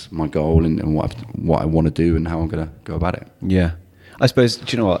 that's my goal and what I want to do and how I'm going to go about it. Yeah. I suppose,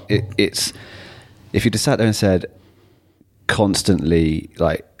 do you know what? It's if you just sat there and said constantly,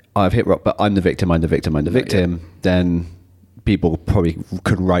 like, I've hit rock, but I'm the victim, then people probably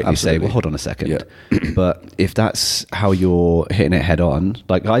could rightly say, well, hold on a second. Yeah. But if that's how you're hitting it head on,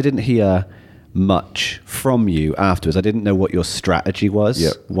 like I didn't hear much from you afterwards. I didn't know what your strategy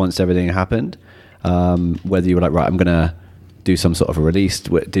was once everything happened. Whether you were like, right, I'm going to do some sort of a release.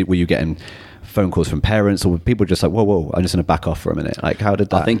 Were you getting phone calls from parents, or were people just like, whoa, I'm just going to back off for a minute? Like, how did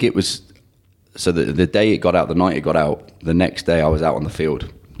that? I think it was, so the day it got out, the night it got out, the next day I was out on the field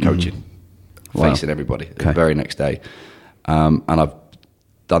coaching, facing everybody, the very next day. And I've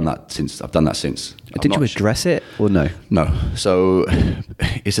done that since. Did you address it or no? No. So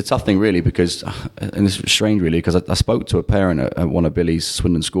it's a tough thing really because, and it's strange really, because I spoke to a parent at one of Billy's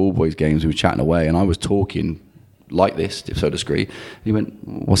Swindon Schoolboys games. We were chatting away and I was talking like this, so discreet. He went,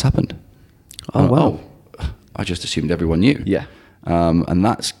 what's happened? Oh, wow. I just assumed everyone knew. Yeah. And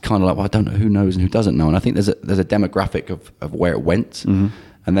that's kind of like, well, I don't know who knows and who doesn't know. And I think there's a demographic of where it went. Mm-hmm.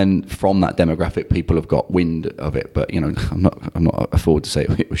 And then from that demographic, people have got wind of it. But, I'm not a fool to say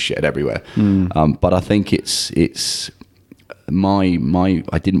it was shared everywhere. But I think it's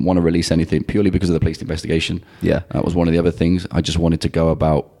I didn't want to release anything purely because of the police investigation. Yeah. That was one of the other things. I just wanted to go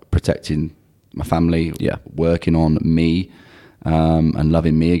about protecting my family, working on me, and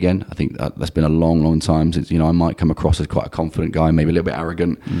loving me again. I think that's been a long, long time since, I might come across as quite a confident guy, maybe a little bit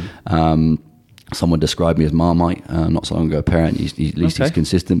arrogant. Someone described me as Marmite not so long ago. A parent, at least he's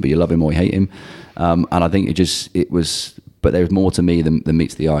consistent, but you love him or you hate him. And I think it was. But there's more to me than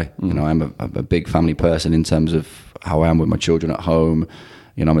meets the eye. I'm a big family person in terms of how I am with my children at home.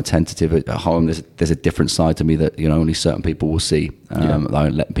 I'm attentive at home. There's a different side to me that only certain people will see. I don't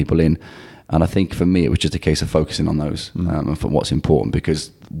let people in. And I think for me, it was just a case of focusing on those and for what's important,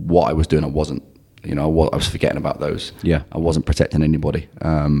 because what I was doing, I wasn't. I was forgetting about those. Yeah. I wasn't protecting anybody.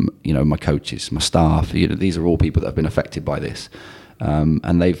 My coaches, my staff, these are all people that have been affected by this.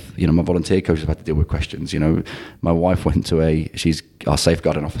 And they've, my volunteer coaches have had to deal with questions. My wife went to she's our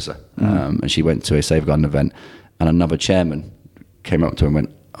safeguarding officer, and she went to a safeguarding event, and another chairman came up to her and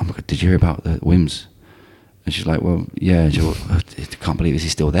went, "Oh my God, did you hear about the Wims?" And she's like, "Well, yeah." And she went, "I can't believe this.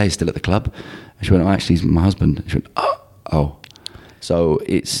 He's still there. He's still at the club." And she went, "Oh, actually, he's my husband." And she went, "Oh." So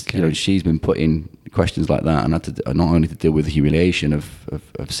it's, she's been put in questions like that, and had to not only to deal with the humiliation of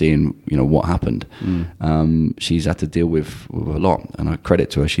seeing, what happened. She's had to deal with a lot, and I credit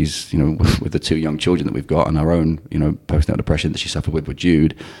to her. She's, with the 2 young children that we've got and our own, postnatal depression that she suffered with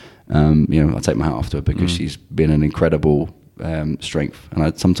Jude. I take my hat off to her because she's been an incredible strength, and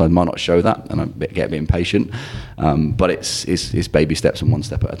I sometimes might not show that, and I get a bit impatient. But it's baby steps and one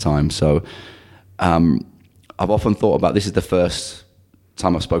step at a time. So I've often thought about, this is the first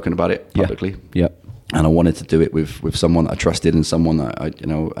time I've spoken about it publicly. Yeah. And I wanted to do it with someone that I trusted and someone that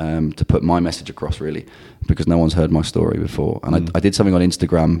to put my message across, really, because no one's heard my story before. And I did something on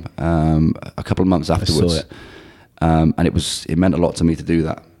Instagram a couple of months afterwards. I saw it. And it meant a lot to me to do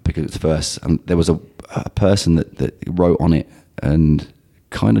that, because it's first. And there was a person that wrote on it and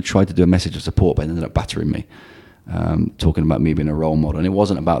kind of tried to do a message of support, but ended up battering me, talking about me being a role model. And it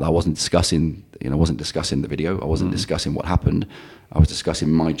wasn't about that. I wasn't discussing the video. I wasn't discussing what happened. I was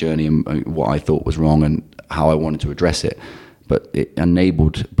discussing my journey and what I thought was wrong and how I wanted to address it. But it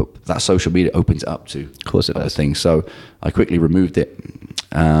enabled, but that social media opens it up to other things. So I quickly removed it,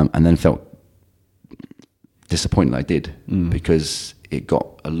 and then felt disappointed I did, because it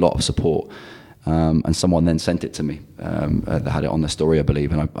got a lot of support. And someone then sent it to me that had it on their story, I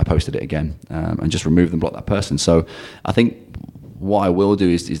believe, and I posted it again, and just removed and blocked that person. So I think what I will do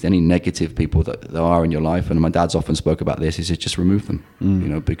is any negative people that there are in your life, and my dad's often spoke about this, is just remove them,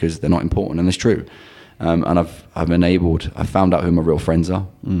 because they're not important, and it's true. And I've found out who my real friends are,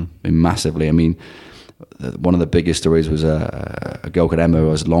 massively. I mean, one of the biggest stories was a girl called Emma who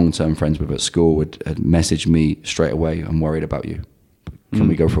I was long-term friends with at school had messaged me straight away, "I'm worried about you. Can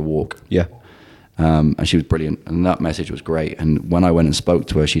we go for a walk?" Yeah. And she was brilliant, and that message was great. And when I went and spoke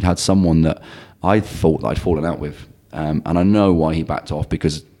to her, she'd had someone that I thought that I'd fallen out with, and I know why he backed off,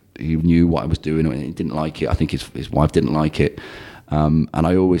 because he knew what I was doing and he didn't like it. I think his wife didn't like it, and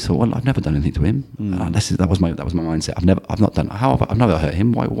I always thought, well, I've never done anything to him. That was my mindset. I've not done. I've never hurt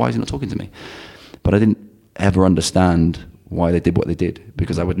him. Why is he not talking to me? But I didn't ever understand why they did what they did,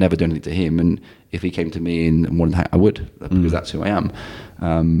 because I would never do anything to him. And if he came to me and wanted to hang, I would, because that's who I am.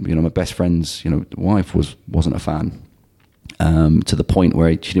 My best friend's wife wasn't a fan, to the point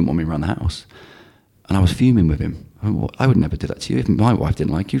where she didn't want me around the house, and I was fuming with him. I would never do that to you. If my wife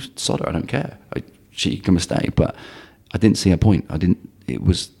didn't like you, sod her, I don't care. She can come and stay. But I didn't see her point. I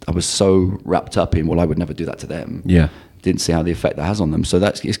was so wrapped up in, well, I would never do that to them. Yeah. Didn't see how the effect that has on them. So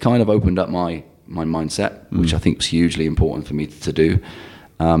it's kind of opened up my mindset, which I think was hugely important for me to do,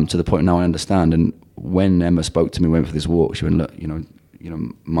 to the point now I understand. And when Emma spoke to me, went for this walk, she went, look,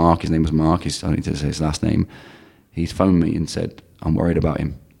 Mark, his name was Mark, I don't need to say his last name. He's phoned me and said, I'm worried about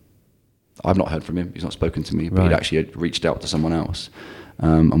him. I've not heard from him. He's not spoken to me, but he'd actually reached out to someone else.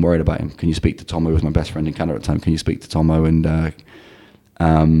 I'm worried about him. Can you speak to Tomo, who was my best friend in Canada at the time? Can you speak to Tomo and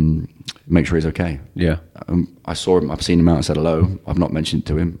make sure he's okay? Yeah. I saw him. I've seen him out and said hello. I've not mentioned it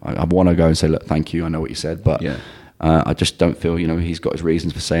to him. I want to go and say, look, thank you. I know what you said, but I just don't feel, he's got his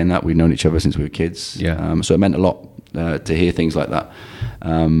reasons for saying that. We've known each other since we were kids. Yeah. So it meant a lot to hear things like that.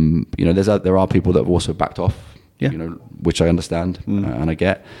 There are people that have also backed off, which I understand and I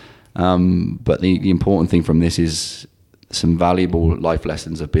get. But the important thing from this is some valuable life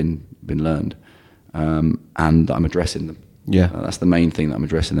lessons have been learned, and I'm addressing them. Yeah, that's the main thing, that I'm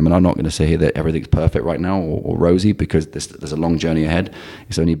addressing them. And I'm not going to say here that everything's perfect right now or rosy, because there's a long journey ahead.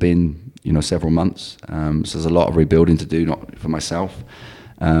 It's only been several months, so there's a lot of rebuilding to do, not for myself,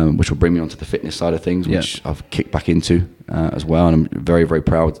 which will bring me onto the fitness side of things, which I've kicked back into as well, and I'm very, very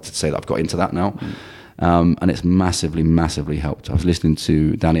proud to say that I've got into that now. And it's massively, massively helped. I was listening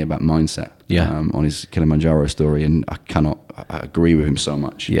to Danny about mindset on his Kilimanjaro story, and I agree with him so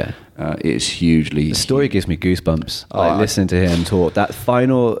much. Yeah, it's hugely. The story gives me goosebumps. Listening to him talk, that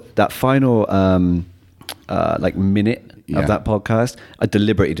final like minute of that podcast, I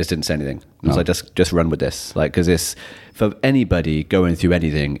deliberately just didn't say anything. I was like, just run with this, like, because it's for anybody going through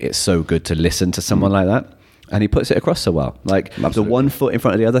anything. It's so good to listen to someone like that. And he puts it across so well. Like the one foot in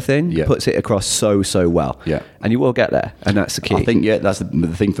front of the other thing, puts it across so well. Yeah. And you will get there. And that's the key. I think, that's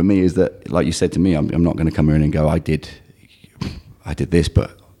the thing for me, is that, like you said to me, I'm not going to come in and go, I did this,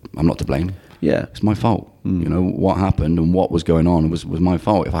 but I'm not to blame. Yeah. It's my fault. What happened and what was going on was my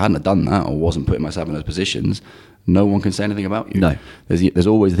fault. If I hadn't have done that or wasn't putting myself in those positions, no one can say anything about you. No. There's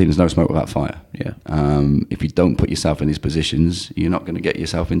always the thing, there's no smoke without fire. Yeah. If you don't put yourself in these positions, you're not going to get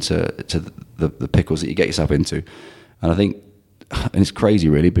yourself into the pickles that you get yourself into. And I think, and it's crazy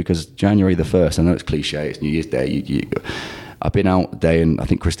really, because January the 1st, I know it's cliche, it's New Year's Day, I've been out day, and I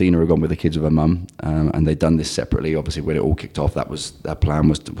think Christina had gone with the kids with her mum, and they'd done this separately. Obviously, when it all kicked off, their plan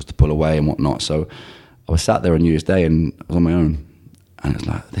was to pull away and whatnot. So I was sat there on New Year's Day, and I was on my own. And it's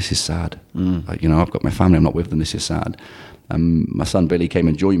like, this is sad. Like, I've got my family, I'm not with them, this is sad. My son Billy came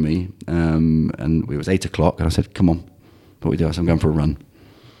and joined me, and it was 8 o'clock, and I said, come on, what we do? I said, I'm going for a run.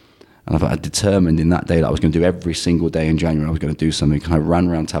 And I determined in that day that I was going to do every single day in January, I was going to do something. And I ran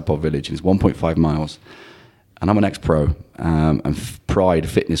around Tadpole Village, and it's 1.5 miles. And I'm an ex-pro, and Pride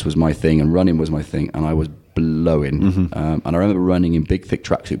fitness was my thing, and running was my thing, and I was blowing. And I remember running in big, thick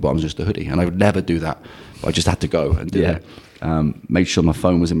tracksuit bottoms, just a hoodie, and I would never do that. I just had to go and do it. Made sure my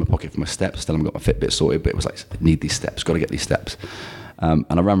phone was in my pocket for my steps. Still haven't got my Fitbit sorted, but it was like, need these steps, got to get these steps. And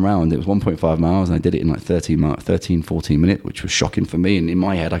I ran around, it was 1.5 miles, and I did it in like 13, 14 minutes, which was shocking for me. And in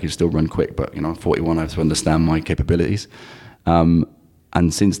my head, I could still run quick, but I'm 41, I have to understand my capabilities.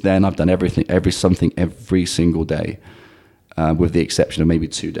 And since then, I've done something every single day, with the exception of maybe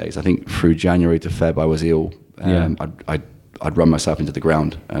 2 days. I think through January to Feb, I was ill. I'd run myself into the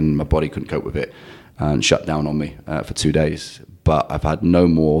ground, and my body couldn't cope with it, and shut down on me for 2 days. But I've had no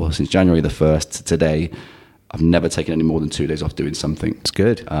more since January the 1st to today. I've never taken any more than 2 days off doing something. It's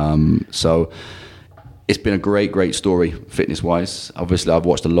good. So it's been a great story fitness-wise. Obviously, I've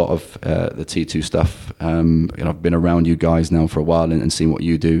watched a lot of the T2 stuff. I've been around you guys now for a while and seen what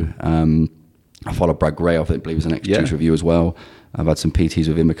you do. I follow Brad Gray, I believe he's an ex-Juice Review as well. I've had some PTs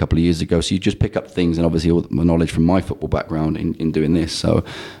with him a couple of years ago. So you just pick up things, and obviously all the knowledge from my football background in doing this. So,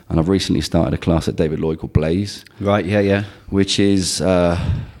 and I've recently started a class at David Lloyd called Blaze. Right, yeah. Which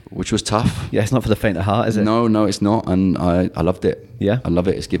was tough. Yeah, it's not for the faint of heart, is it? No, it's not. And I loved it. Yeah. I love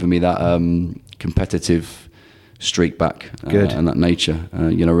it. It's given me that competitive streak back. Good. And that nature.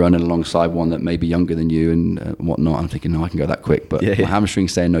 Running alongside one that may be younger than you and whatnot. I'm thinking, no, I can go that quick. But my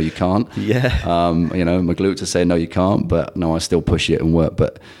hamstring's saying, no, you can't. Yeah. My glutes are saying, no, you can't. But no, I still push it and work.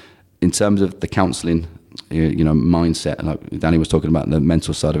 But in terms of the counselling, mindset, like Danny was talking about, the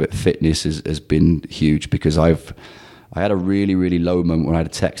mental side of it, fitness has been huge, because I had a really, really low moment where I had a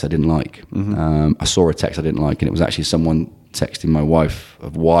text I didn't like. Mm-hmm. I saw a text I didn't like, and it was actually someone texting my wife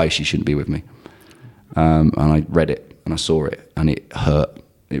of why she shouldn't be with me. And I read it and I saw it, and it hurt.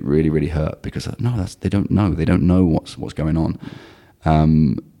 It really, really hurt, because they don't know. They don't know what's going on.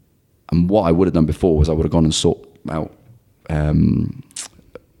 And what I would have done before was I would have gone and sought out,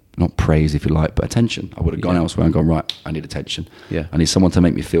 not praise if you like, but attention. I would have gone elsewhere and gone, right, I need attention. Yeah. I need someone to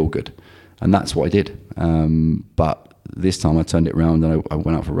make me feel good. And that's what I did. But this time I turned it around and I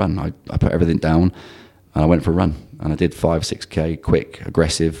went out for a run. I put everything down and I went for a run. And I did 5-6K, quick,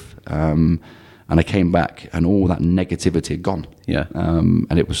 aggressive. And I came back and all that negativity had gone. Yeah.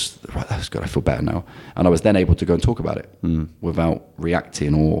 And it was, right, that's good, I feel better now. And I was then able to go and talk about it without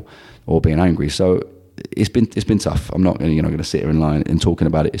reacting or being angry. So it's been tough. I'm not going to sit here and lie, and talking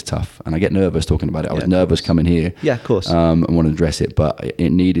about it is tough. And I get nervous talking about it. I was nervous coming here. Yeah, of course. And want to address it, but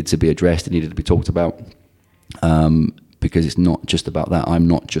it needed to be addressed. It needed to be talked about, because it's not just about that. I'm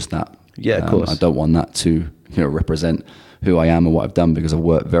not just that. Yeah, of course. I don't want that to represent who I am and what I've done, because I've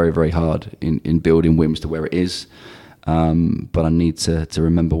worked very, very hard in building WIMS to where it is. But I need to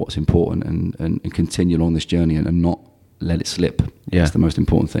remember what's important and continue along this journey and not let it slip. Yeah. That's the most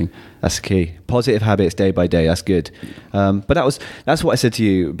important thing. That's the key. Positive habits day by day. That's good. But that's what I said to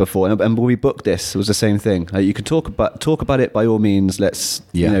you before. And when we booked this, it was the same thing. You can talk about it by all means. Let's,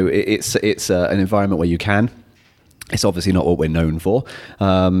 it's an environment where you can. It's obviously not what we're known for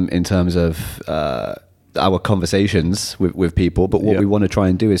in terms of our conversations with people. But what we want to try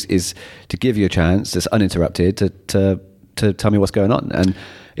and do is to give you a chance, just uninterrupted, to tell me what's going on. And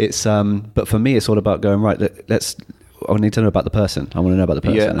it's but for me, it's all about going, right, I need to know about the person. I want to know about the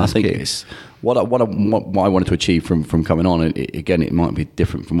person. Yeah, I think it's what I wanted to achieve from coming on. And again, it might be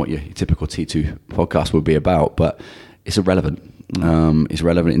different from what your typical T2 podcast would be about, but it's irrelevant. It's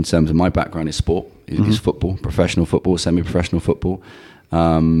relevant in terms of my background is sport, is football, professional football, semi-professional football.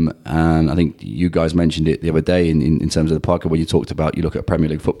 And I think you guys mentioned it the other day in terms of the podcast, where you talked about, you look at a Premier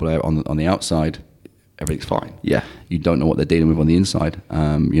League footballer on the outside, everything's fine. Yeah. You don't know what they're dealing with on the inside.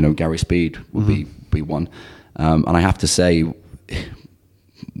 Gary Speed would be one. And I have to say,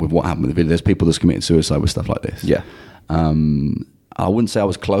 with what happened with the video, there's people that's committed suicide with stuff like this. Yeah. I wouldn't say I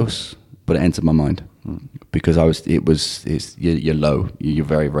was close, but it entered my mind because you're low. You're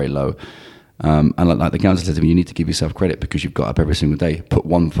very, very low. And like the counsellor said to me, you need to give yourself credit because you've got up every single day, put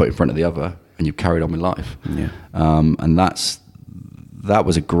one foot in front of the other, and you've carried on with life. Yeah. And that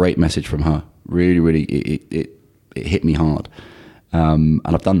was a great message from her. Really, really, it hit me hard. And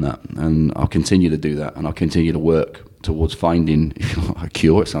I've done that, and I'll continue to do that, and I'll continue to work towards finding a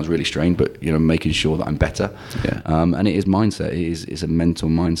cure. It sounds really strange, but making sure that I'm better. Yeah. And it is mindset. It's a mental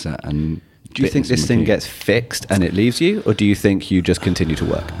mindset. And do you think this thing gets fixed and it leaves you, or do you think you just continue to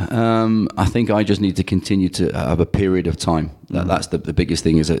work? I think I just need to continue to have a period of time. That's the biggest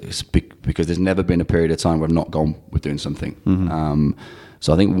thing, because there's never been a period of time where I've not gone with doing something.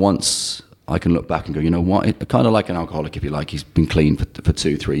 So I think once I can look back and go, you know what, kind of like an alcoholic, if you like, he's been clean for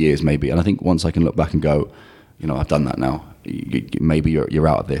 2-3 years maybe. And I think once I can look back and go, I've done that now. Maybe you're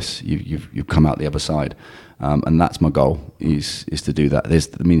out of this. You've come out the other side. And that's my goal, is to do that.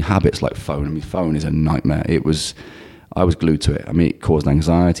 Habits like phone. Phone is a nightmare. I was glued to it. I mean, it caused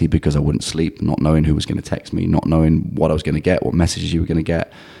anxiety because I wouldn't sleep, not knowing who was going to text me, not knowing what I was going to get, what messages you were going to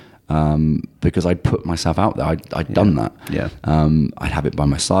get, because I'd put myself out there. I'd done that. Yeah. I'd have it by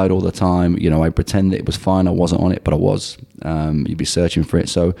my side all the time. You know, I'd pretend that it was fine. I wasn't on it, but I was. You'd be searching for it.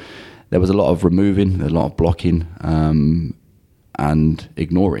 So there was a lot of removing, a lot of blocking, and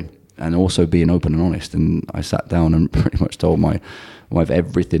ignoring, and also being open and honest. And I sat down and pretty much told my wife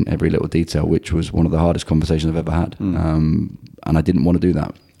everything, every little detail, which was one of the hardest conversations I've ever had. And I didn't want to do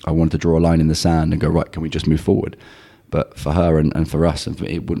that. I wanted to draw a line in the sand and go, right, can we just move forward? But for her and for us,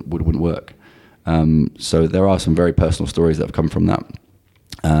 it wouldn't work. So there are some very personal stories that have come from that,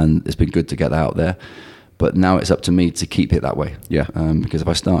 and it's been good to get that out there. But now it's up to me to keep it that way. Yeah. Because if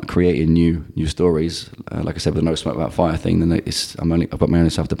I start creating new stories, like I said with the no smoke without fire thing, then I've got my own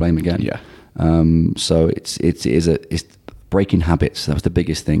self to blame again. Yeah. So it's breaking habits. That was the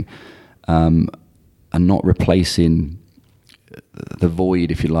biggest thing, and not replacing the void,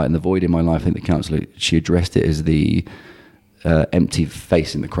 if you like. And the void in my life, I think the counsellor, she addressed it as the empty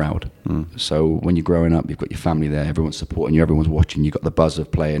face in the crowd. So when you're growing up, you've got your family there, everyone's supporting you, everyone's watching, you've got the buzz of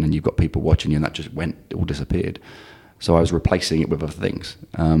playing, and you've got people watching you, and that just it all disappeared. So I was replacing it with other things.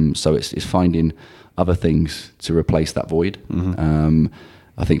 So it's finding other things to replace that void.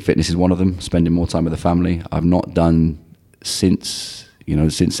 I think fitness is one of them, spending more time with the family. I've not done since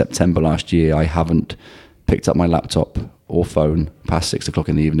September last year. I haven't picked up my laptop or phone past 6 o'clock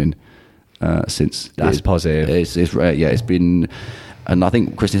in the evening since. That's positive. It's been, and I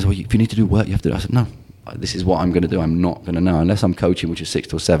think Kristen said, well, if you need to do work, you have to do it. I said, no, this is what I'm going to do. I'm not going to know unless I'm coaching, which is 6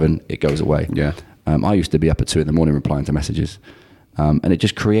 till 7. It goes away. Yeah. I used to be up at 2 in the morning replying to messages, and it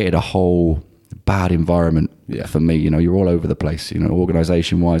just created a whole bad environment for me. You know, you're all over the place. You know,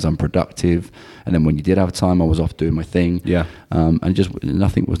 organisation wise, I'm productive, and then when you did have time, I was off doing my thing. Yeah. And just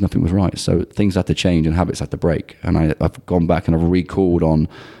nothing was right. So things had to change and habits had to break. And I've gone back and I've recalled on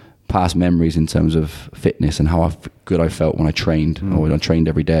past memories in terms of fitness and how good I felt when I trained or when I trained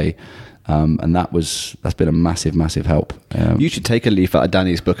every day. And that's been a massive help. You should take a leaf out of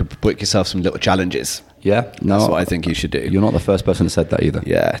Danny's book and book yourself some little challenges. Yeah, no, that's what I think you should do. You're not the first person that said that either.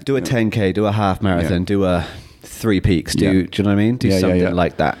 Yeah, do a 10K, do a half marathon, do a 3 peaks. Do you know what I mean? Do something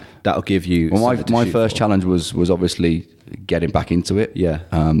like that. That'll give you. Well, my first challenge was obviously getting back into it. Yeah.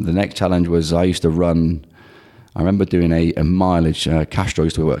 The next challenge was I used to run. I remember doing a mileage. Castro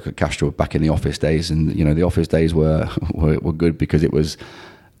used to work at Castro back in the office days, and you know the office days were good because it was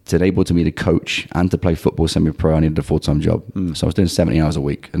to enable me to coach and to play football semi-pro. I needed a full-time job, so I was doing 70 hours a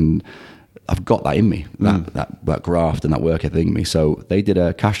week, and I've got that in me, that graft and that work ethic in me. So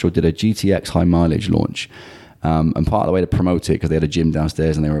Castro did a GTX high mileage launch, and part of the way to promote it, because they had a gym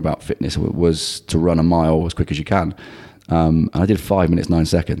downstairs and they were about fitness, was to run a mile as quick as you can. And I did 5 minutes 9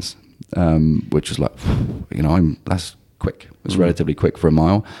 seconds, which was like, you know, that's quick. It's relatively quick for a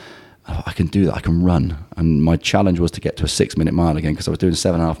mile. I can do that. I can run. And my challenge was to get to a 6 minute mile again, because I was doing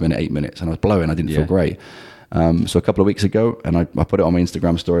 7.5 minute, 8 minutes, and I was blowing. I didn't feel great. So a couple of weeks ago, and I put it on my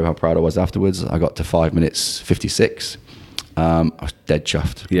Instagram story how proud I was afterwards. I got to 5 minutes 56. I was dead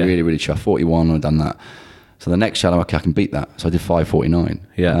chuffed, really, really chuffed. 41, and I'd done that. So the next challenge, okay, I can beat that. So I did 5:49.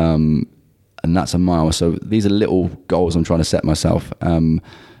 Yeah. And that's a mile. So these are little goals I'm trying to set myself.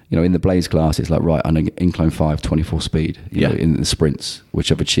 You know, in the Blaze class, it's like, right, on an incline 5, 24 speed, you know, in the sprints, which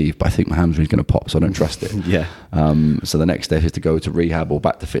I've achieved, but I think my hamstring's going to pop, so I don't trust it. So the next step is to go to rehab or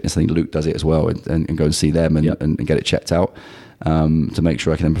back to fitness. I think Luke does it as well, and go and see them and get it checked out, to make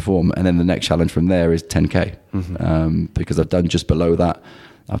sure I can then perform. And then the next challenge from there is 10K, because I've done just below that.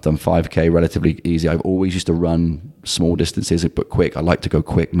 I've done 5K relatively easy. I've always used to run small distances, but quick. I like to go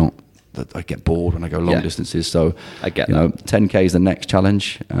quick, not that I get bored when I go long distances. So I get you know, 10K is the next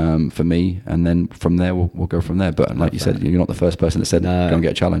challenge for me, and then from there we'll go from there. But like you said, you're not the first person that said go and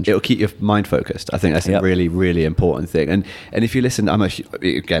get a challenge. It'll keep your mind focused. I think that's a really, really important thing. And if you listen,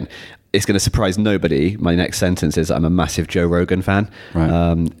 again, it's going to surprise nobody. My next sentence is I'm a massive Joe Rogan fan.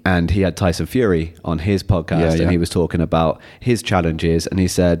 Right. And he had Tyson Fury on his podcast, and he was talking about his challenges, and he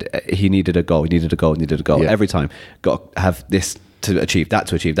said he needed a goal. Every time, got to have this to achieve, that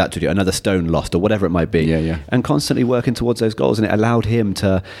to achieve, that to do, another stone lost, or whatever it might be. And constantly working towards those goals. And it allowed him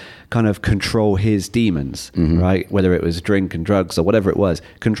to kind of control his demons, right? Whether it was drink and drugs or whatever it was,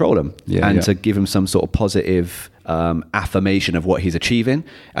 control them, to give him some sort of positive affirmation of what he's achieving.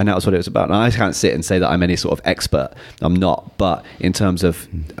 And that was what it was about. And I can't sit and say that I'm any sort of expert. I'm not. But in terms of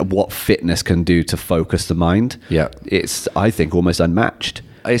what fitness can do to focus the mind, it's, I think, almost unmatched.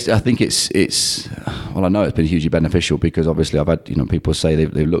 I think it's well, I know it's been hugely beneficial because obviously I've had people say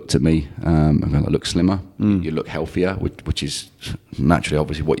they've looked at me and gone, I look slimmer, you look healthier, which is naturally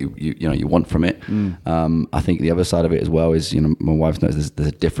obviously what you want from it. I think the other side of it as well is my wife knows there's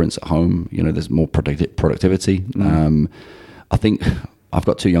a difference at home. There's more productivity. I think I've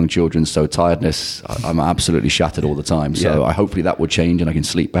got 2 young children, so tiredness, I'm absolutely shattered all the time. So I hopefully that will change and I can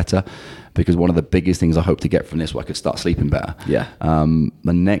sleep better. Because one of the biggest things I hope to get from this, where I could start sleeping better. Yeah.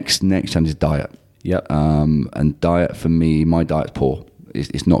 The next challenge is diet. Yep. And diet for me, my diet's poor.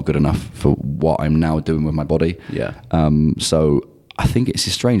 It's not good enough for what I'm now doing with my body. Yeah. So I think it's a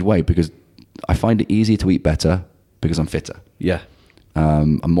strange way because I find it easier to eat better because I'm fitter. Yeah.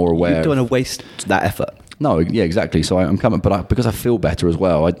 I'm more aware. You don't want to waste that effort. No, yeah, exactly. So I'm coming, but because I feel better as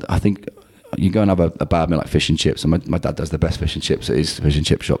well, I think. You go and have a bad meal like fish and chips, and my dad does the best fish and chips at his fish and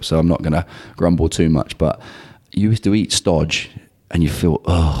chip shop, so I'm not going to grumble too much. But you used to eat stodge, and you feel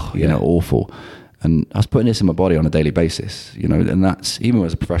awful. And I was putting this in my body on a daily basis, and that's even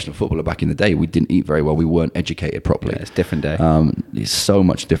as a professional footballer back in the day, we didn't eat very well. We weren't educated properly. Yeah, it's a different day. It's so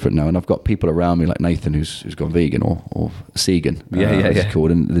much different now, and I've got people around me like Nathan who's gone vegan or Segan, it's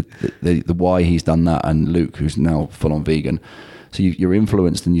called, and the why he's done that, and Luke who's now full on vegan. So you're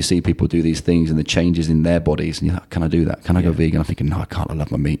influenced and you see people do these things and the changes in their bodies and you're like, can I do that? Can I go vegan? I'm thinking, no, I can't. I love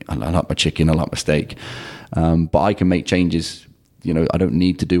my meat. I like my chicken. I like my steak. But I can make changes. I don't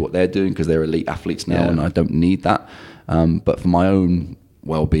need to do what they're doing because they're elite athletes now and I don't need that. But for my own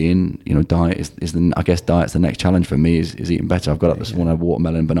well-being, diet is I guess diet's the next challenge for me is eating better. I've got up this morning, I had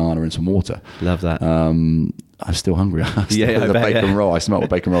watermelon, banana and some water. Love that. I'm still hungry. Bacon roll. I smelled a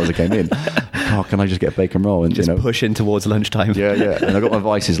bacon roll as I came in. Oh, can I just get a bacon roll and just push in towards lunchtime? Yeah. And I got my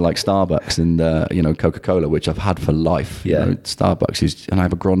vices like Starbucks and Coca-Cola, which I've had for life. Yeah. Starbucks is, and I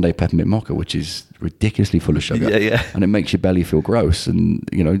have a grande peppermint mocha, which is ridiculously full of sugar. Yeah. And it makes your belly feel gross. And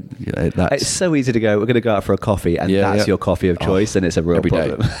it's so easy to go, we're going to go out for a coffee, and that's your coffee of choice, and it's a real every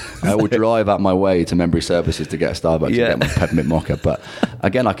problem. Day. I will drive out my way to Membry Services to get a Starbucks and get my peppermint mocha. But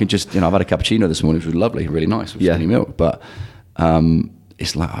again, I can just I've had a cappuccino this morning, which was lovely, really nice with skinny milk. But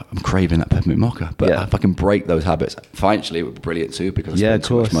it's like I'm craving that peppermint mocha. But if I can break those habits, financially it would be brilliant too because I spend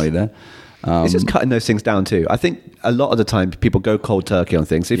so much money there. It's just cutting those things down too. I think a lot of the time people go cold turkey on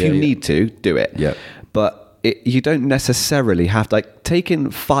things. If you need to, do it. Yeah. But you don't necessarily have to, taking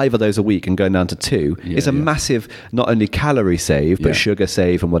 5 of those a week and going down to 2 is a massive, not only calorie save, but sugar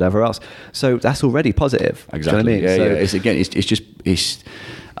save and whatever else. So that's already positive. Exactly. Do you know what I mean? It's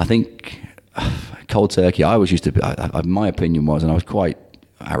I think cold turkey, I always used to, my opinion was, and I was quite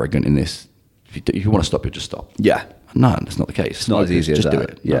arrogant in this, if you want to stop, you just stop. Yeah. No, that's not the case. It's not as easy as that. Just do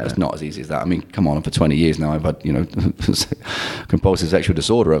it. Yeah. No, it's not as easy as that. I mean, come on, for 20 years now, I've had, compulsive sexual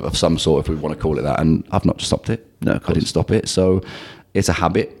disorder of some sort, if we want to call it that, and I've not stopped it. No, I didn't stop it. So it's a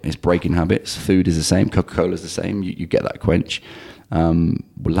habit. It's breaking habits. Food is the same. Coca-Cola is the same. You get that quench.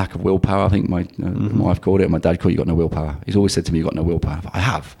 Lack of willpower, I think my wife called it. My dad called it, you got no willpower. He's always said to me, you got no willpower. I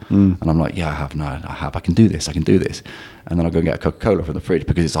have. And I'm like, yeah, I have. No, I have. I can do this. And then I go and get a Coca-Cola from the fridge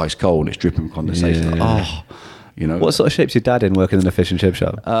because it's ice cold and it's dripping with condensation. What sort of shape's your dad in working in a fish and chip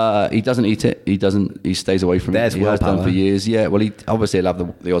shop? He doesn't eat it. He stays away from it. He has done for years. Yeah, well, he obviously he'll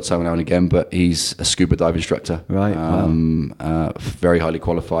have the odd time now and again, but he's a scuba dive instructor. Right. Very highly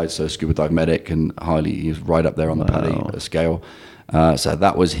qualified, so scuba dive medic, and he's right up there on the PADI scale. So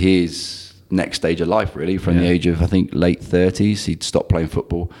that was his next stage of life, really. From the age of, I think, late 30s, he'd stopped playing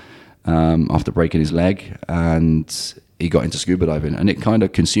football after breaking his leg, and he got into scuba diving, and it kind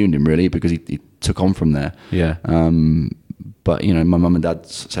of consumed him, really, because he took on from there. Yeah. But my mum and dad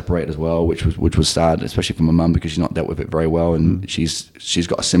separated as well, which was sad, especially for my mum because she's not dealt with it very well, and she's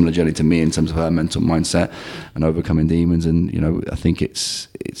got a similar journey to me in terms of her mental mindset and overcoming demons. And I think it's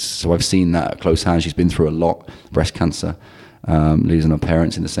so I've seen that at close hand. She's been through a lot, breast cancer, losing her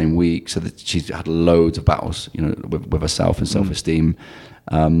parents in the same week, so that she's had loads of battles, with herself and self-esteem.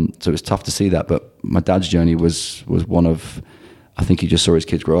 So it's tough to see that. But my dad's journey was one of, I think he just saw his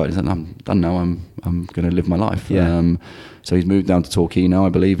kids grow up. He said, I'm done now. I'm going to live my life. Yeah. So he's moved down to Torquay now, I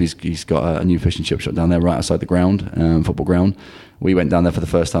believe. He's got a new fish and chip shop down there right outside the ground, football ground. We went down there for the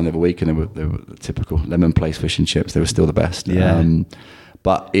first time the other week, and they were the typical Lemon Place fish and chips. They were still the best. Yeah.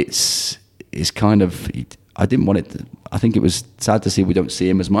 But it's kind of, I didn't want it. I think it was sad to see we don't see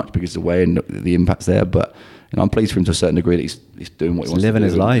him as much because of the way and the impact's there. But I'm pleased for him to a certain degree that he's doing what he wants to do. Living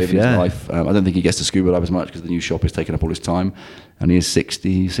his life. I don't think he gets to scuba dive as much because the new shop is taking up all his time, and he is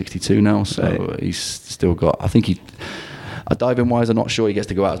 62 now, so he's still got. I think diving wise, I'm not sure he gets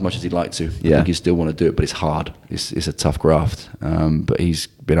to go out as much as he'd like to. I think he still want to do it, but it's hard. It's a tough graft. But he's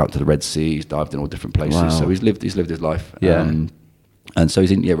been out to the Red Sea. He's dived in all different places, so he's lived his life. Yeah. And so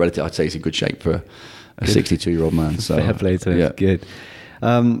he's in, relative. I'd say he's in good shape for a 62-year-old man. So fair play to him. Good.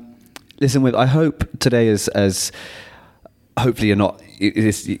 Listen, I hope today is as hopefully you're not.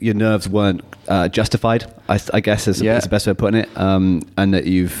 Your nerves weren't justified. I guess is the best way of putting it. And that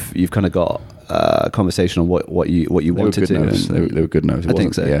you've kind of got a conversation on what you wanted to. They were good nerves. I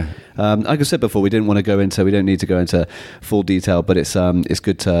think so. Yeah. Like I said before, we don't need to go into full detail, but it's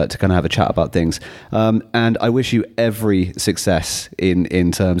good to kind of have a chat about things. And I wish you every success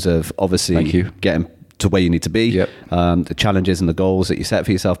in terms of obviously getting to where you need to be, the challenges and the goals that you set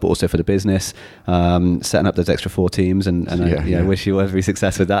for yourself, but also for the business, setting up those extra 4 teams, and I wish you every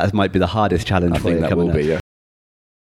success with that. It might be the hardest challenge for you. I think that will be,